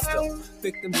the system,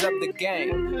 victims of the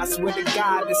game. I swear to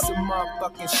God, it's a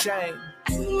motherfucking shame.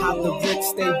 How the rich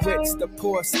stay rich, the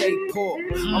poor stay poor.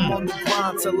 I'm on the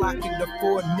grind till I can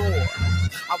afford more.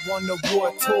 I want to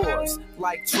war tours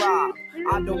like Tribe.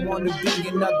 I don't want to be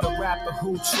another rapper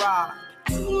who tried.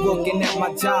 Working at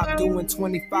my job, doing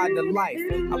 25 to life.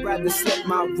 I'd rather slit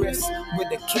my wrist with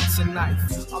a kitchen knife.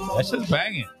 That's just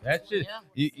banging. That's just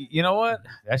you know what?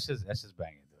 That's just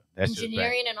banging, dude. That's just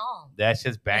Engineering banging. and all. That's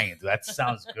just banging, dude. That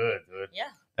sounds good, dude. Yeah.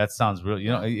 That sounds real.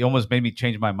 You know, it almost made me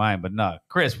change my mind, but no,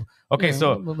 Chris. Okay,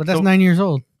 Yeah, but that's so 9 years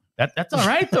old. That's all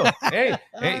right though. hey,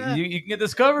 you can get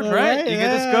discovered, right? You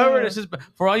get discovered. It's just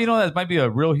for all you know, that might be a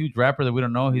real huge rapper that we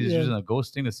don't know. He's just using a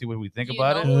ghosting to see what we think Do you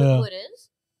about know it. who it is?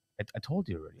 I told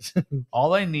you already.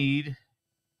 All I need.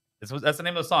 That's the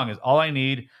name of the song. Is All I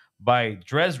Need by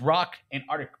Drez Rock and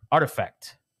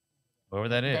Artifact. Whoever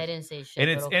that is. I didn't say shit. And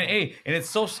it's but okay. and it's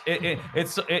so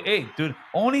hey dude,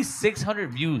 only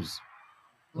 600 views.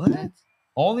 What?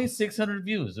 Only 600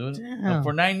 views, dude, Damn.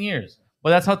 for 9 years. But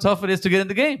that's how tough it is to get in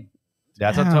the game.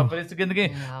 That's how Damn. tough it is to get in the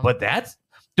game. But that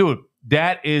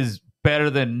is better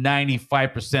than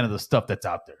 95% of the stuff that's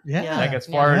out there. Yeah. Like as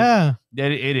far Yeah.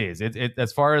 as it is. It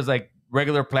as far as like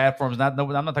regular platforms. I'm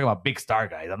not talking about big star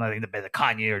guys. I'm not thinking about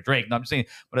Kanye or Drake. No, I'm saying,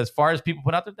 but as far as people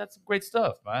put out there, that's some great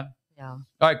stuff, man. Yeah. All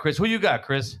right, Chris, who you got,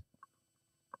 Chris?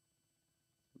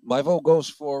 My vote goes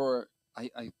for.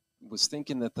 I was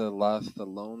thinking that the La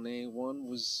Thelone one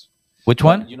was. Which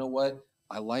one? You know what?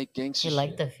 I like Gangsta. You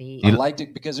like the feet. I liked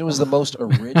it because it was the most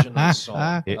original song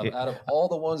out It- of all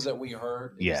the ones that we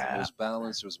heard. It was Yeah. the most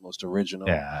balanced. It was most original.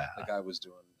 Yeah. The guy was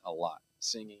doing a lot,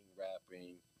 singing,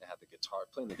 rapping. They had the guitar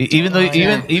playing. The Even though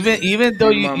guitar. even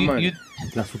though Give me my money.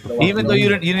 even though you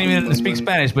didn't even speak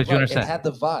Spanish, but you Right, understand. It had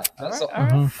the vibe. That's All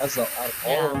right. that's the, out of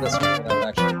all of them that's what I've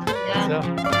actually played.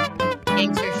 Yeah.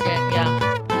 Gangster shit.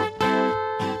 Yeah.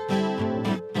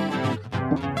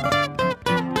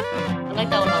 I like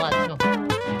that one a lot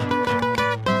too.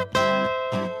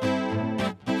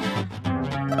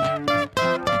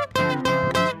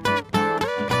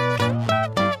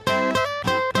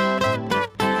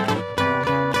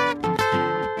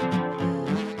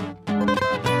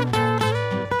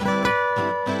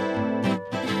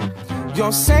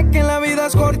 Yo sé que la vida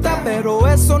es corta, pero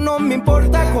eso no me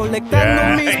importa.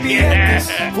 Colectando mis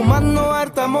billetes, fumando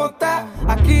harta mota.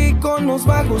 Aquí con los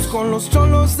vagos, con los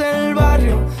cholos del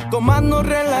barrio. Tomando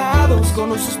relajados,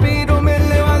 con un suspiro me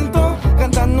levanto.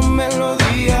 Cantando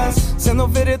melodías, siendo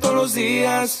feria todos los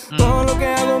días. Todo lo que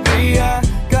hago brilla.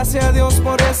 Gracias a Dios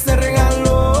por este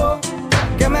regalo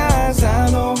que me has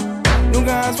dado.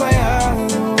 Nunca has fallado.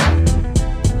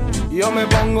 Yo me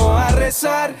pongo a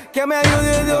rezar que me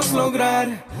ayude Dios lograr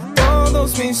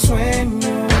todos mis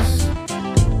sueños.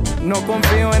 No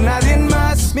confío en nadie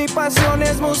más, mi pasión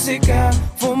es música,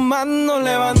 fumando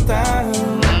levantado.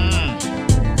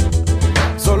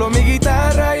 Solo mi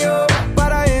guitarra yo,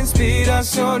 para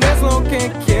inspiración es lo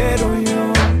que quiero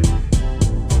yo.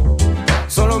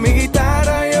 Solo mi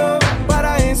guitarra yo,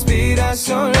 para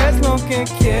inspiración es lo que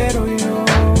quiero yo.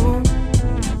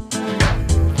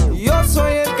 Yo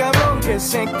soy el cabrón que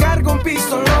se carga un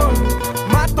pistolón,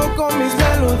 mato con mis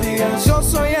melodías. Yo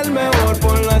soy el mejor,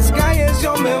 por las calles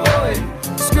yo me voy.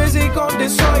 Squeezy con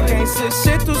soy gangsta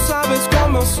shit, tú sabes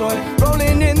cómo soy.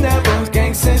 Rolling in that road,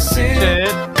 gangsta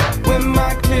shit. With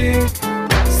my clique,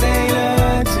 stay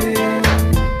legit.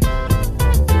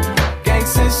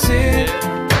 Gangsta shit,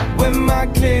 with my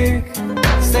clique,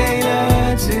 stay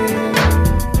legit.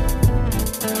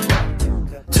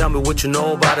 Tell me what you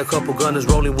know about a couple gunners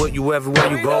rolling with you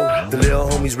everywhere you go. The little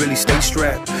homies really stay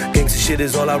strapped. Gangsta shit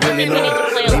is all I really know.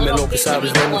 Dime lo que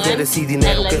sabes de mujeres y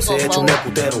dinero que se echa un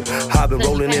putero. I've been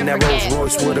rolling in that Rolls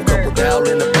Royce with a couple down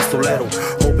in a pistolero.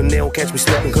 Hoping they don't catch me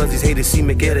slipping cause these haters see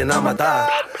me getting on my die.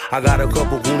 I got a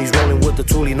couple goonies rolling with the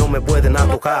toolie, no me pueden a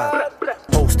tocar.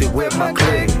 Posted with my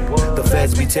clique. The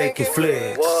feds be taking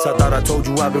flicks. I thought I told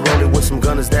you I've been rolling with some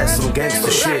gunners, that's some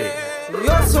gangsta shit.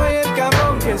 Yo soy el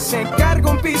cabrón que se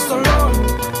carga un pistolón,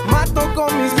 mato con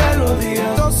mis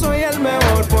melodías. Yo soy el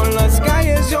mejor, por las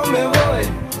calles yo me voy.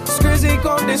 Squeezy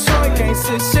con soy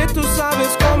gangsta shit, tú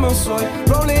sabes cómo soy.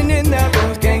 Rolling in that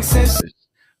road, gangsta shit.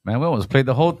 Man, we almost played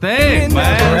the whole thing,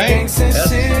 man.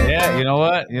 That's- yeah, you know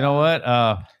what? You know what?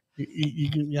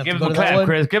 You have Give to him go a to that clap, one?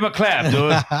 Chris. Give him a clap,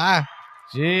 dude.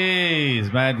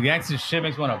 Jeez, man. The gangster shit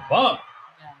makes me want to bump.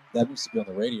 That needs to be on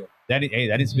the radio. That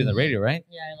needs to be on the radio, right?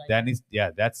 Yeah, I like that needs. Yeah,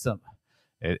 that's some.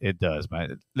 It does,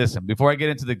 man. Listen, before I get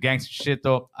into the gangster shit,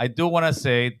 though, I do want to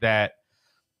say that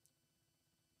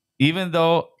even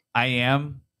though I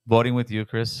am voting with you,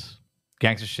 Chris,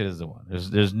 gangster shit is the one.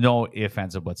 There's no ifs,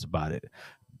 ands, or buts about it.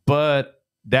 But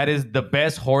that is the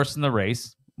best horse in the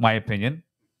race, my opinion.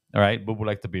 All right, Boo Boo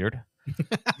like the beard.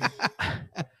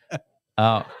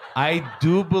 I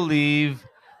do believe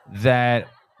that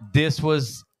this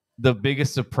was the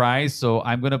biggest surprise. So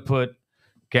I'm gonna put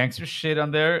Gangster Shit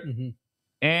on there,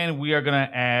 and we are gonna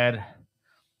add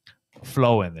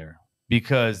Flow in there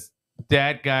because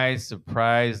that guy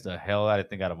surprised the hell out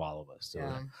of all of us. So,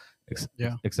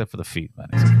 except for the feet, man.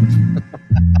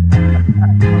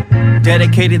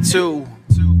 Dedicated to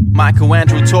Michael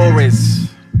Andrew Torres.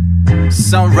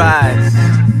 Sunrise.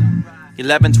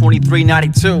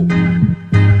 11/23/92.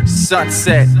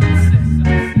 Sunset.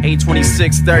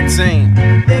 8/26/13.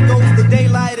 There goes the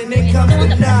daylight and then comes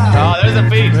the night. Oh, there's a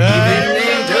beat. Even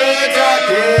in the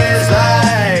darkest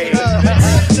light.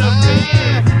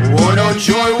 Oh, no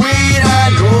joy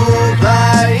without no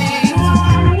light.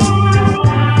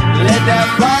 Let that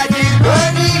fire keep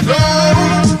burning low.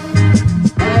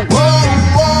 Whoa,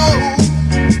 whoa,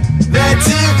 that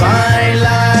divine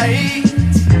light.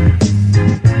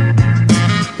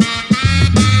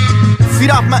 Feed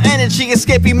off my energy,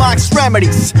 escaping my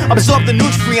extremities. Absorb the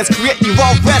nutrients, create your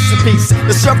own recipes.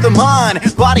 To serve the mind,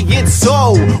 body, and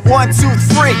soul. 1, 2,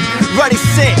 3, ready,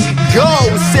 set, go.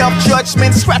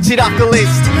 Self-judgment, scratch it off the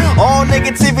list. All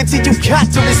negativity you got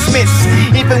to dismiss.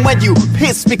 Even when you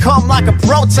piss, become like a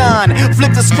proton.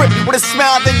 Flip the script with a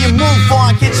smile, then you move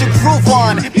on. Get your groove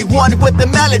on, be one with the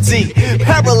melody.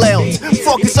 Parallels,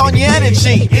 focus on your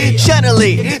energy.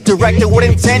 Gently, directed with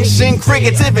intention.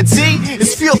 Creativity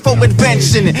is fuel for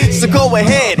invention. So go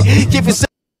ahead, give yourself.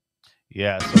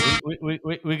 Yeah, so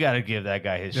we got to give that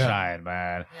guy his shine,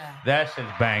 man. That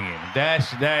shit's banging.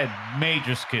 That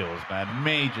major skills, man.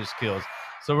 Major skills.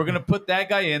 So we're gonna put that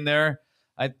guy in there.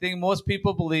 I think most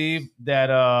people believe that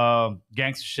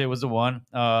Gangster Shit was the one.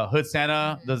 Hood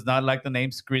Santa does not like the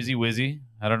name Scrizzy Wizzy.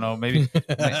 I don't know, maybe.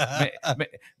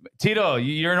 Tito,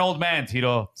 you're an old man,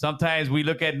 Tito. Sometimes we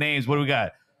look at names. What do we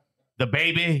got? The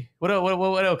Baby. What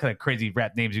kind of crazy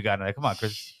rap names you got? Come on,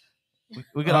 Chris.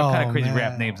 We got all kind of crazy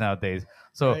rap names nowadays.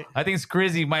 So I think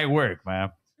Scrizzy might work,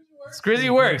 man. Scrizzy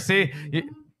works. See,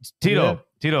 Tito,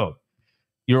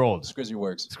 you're old. Scrizzy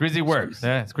works. Scrizzy works.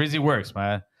 Yeah, Scrizzy works,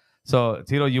 man. So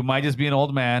Tito, you might just be an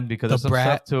old man because there's some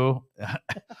stuff too.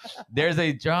 There's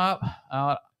a job.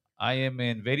 I am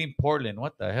invading Portland.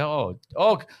 What the hell?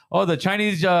 Oh, the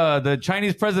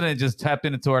Chinese president just tapped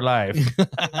into our life.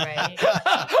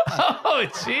 Oh,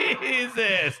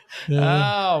 Jesus.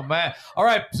 Oh, man. All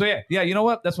right. So, yeah, you know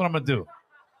what? That's what I'm going to do.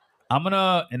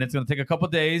 And it's going to take a couple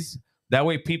days. That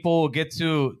way people will get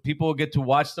to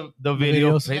watch the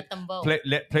video, play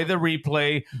the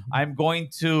replay. I'm going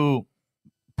to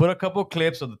put a couple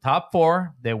clips of the top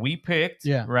 4 that we picked,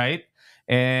 right?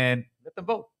 And let them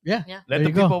vote. Yeah. Let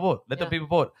the people vote. Let the people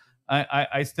vote.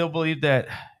 I still believe that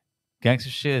Gangster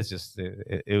Shit is just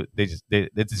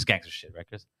it's just gangster shit, right,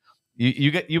 Chris?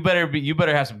 You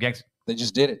better have some gangster. They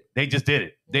just did it. They just did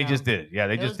it. Yeah,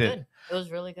 they just did it. It was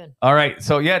really good. All right.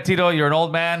 So yeah, Tito, you're an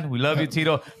old man. We love you,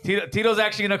 Tito. Tito's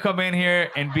actually gonna come in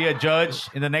here and be a judge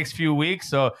in the next few weeks.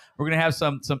 So we're gonna have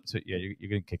some. So yeah, you're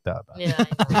getting kicked out. Yeah,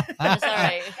 that's all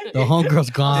right. The homegirl's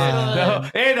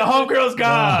gone. Hey, the homegirl's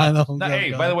gone.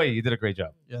 Hey, by the way, you did a great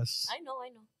job. Yes. I know.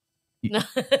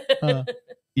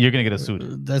 You're gonna get a suit.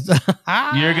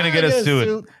 You're gonna get a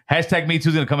suit. Hashtag Me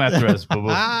Too's gonna come after us. I'm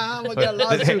gonna get a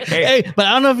lawsuit. Hey, but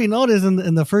I don't know if you noticed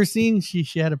in the first scene, she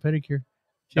had a pedicure.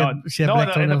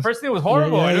 The first thing was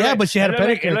horrible. Yeah, but she had a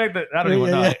pedicure. I don't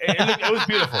even know. It was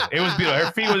beautiful. It was beautiful.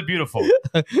 Her feet was beautiful.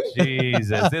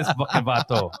 Jesus, this fucking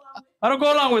vato. I don't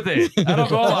go along with it.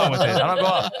 All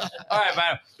right,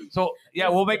 man. So yeah,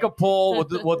 we'll make a poll.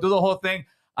 We'll do the whole thing.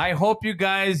 I hope you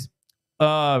guys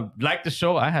like the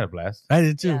show. I had a blast. I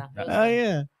did too.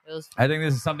 Yeah. I think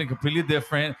this is something completely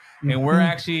different, and we're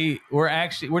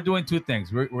doing two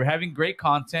things. We're having great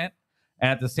content. And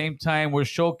at the same time, we're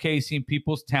showcasing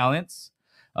people's talents.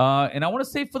 And I want to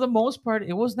say, for the most part,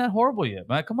 it wasn't that horrible yet,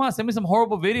 man. Come on, send me some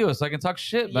horrible videos so I can talk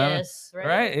shit, man. Yes,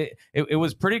 right. It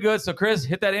was pretty good. So, Chris,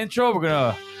 hit that intro. We're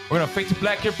gonna fade to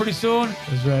black here pretty soon.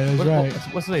 That's right.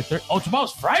 What's the day?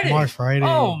 Tomorrow's Friday.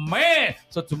 Oh man!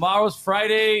 So tomorrow's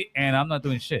Friday, and I'm not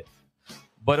doing shit.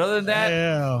 But other than that,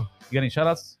 you got any shout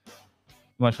outs? You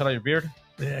want to shout out your beard?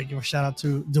 Yeah, give a shout out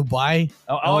to Dubai. It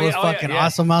was fucking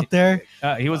awesome out there.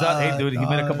 He was out. Hey, dude, he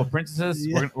met a couple princesses.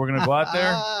 Yeah. We're gonna go out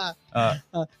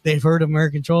there. They've heard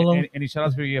American Cholo. Any shout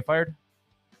outs for you get fired?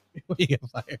 You get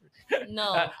fired?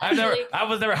 No, I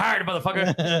was never hired,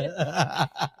 motherfucker.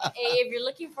 Hey, if you're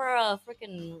looking for a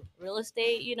freaking real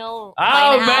estate,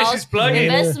 she's plugging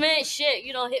investment shit.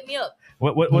 Hit me up.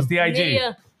 What's the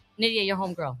IG? Nydia, your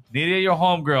homegirl. Nydia, your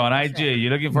homegirl on IG. You're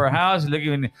looking for a house.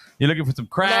 You're looking for some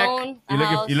crack. Loan,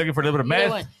 you're looking for a little bit of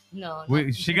meth. No.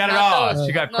 She got it Not all. those.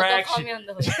 She got No, crack. Don't call me on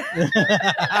those.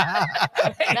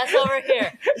 That's over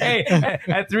here. Hey,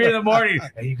 at 3 a.m.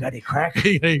 Hey, you got any crack? All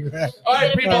right,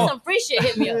 If you people. got some free shit,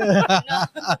 hit me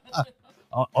up.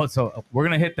 So we're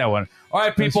gonna hit that one. All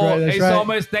right, people. That's Hey, right. so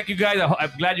much. Thank you guys.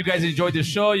 I'm glad you guys enjoyed the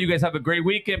show. You guys have a great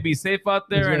weekend. Be safe out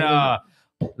there, That's and right.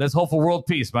 let's hope for world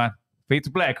peace, man. Fade to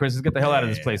black, Chris. Let's get the hell out of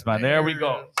this place, man. There we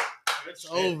go. It's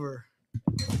over.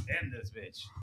 End this bitch.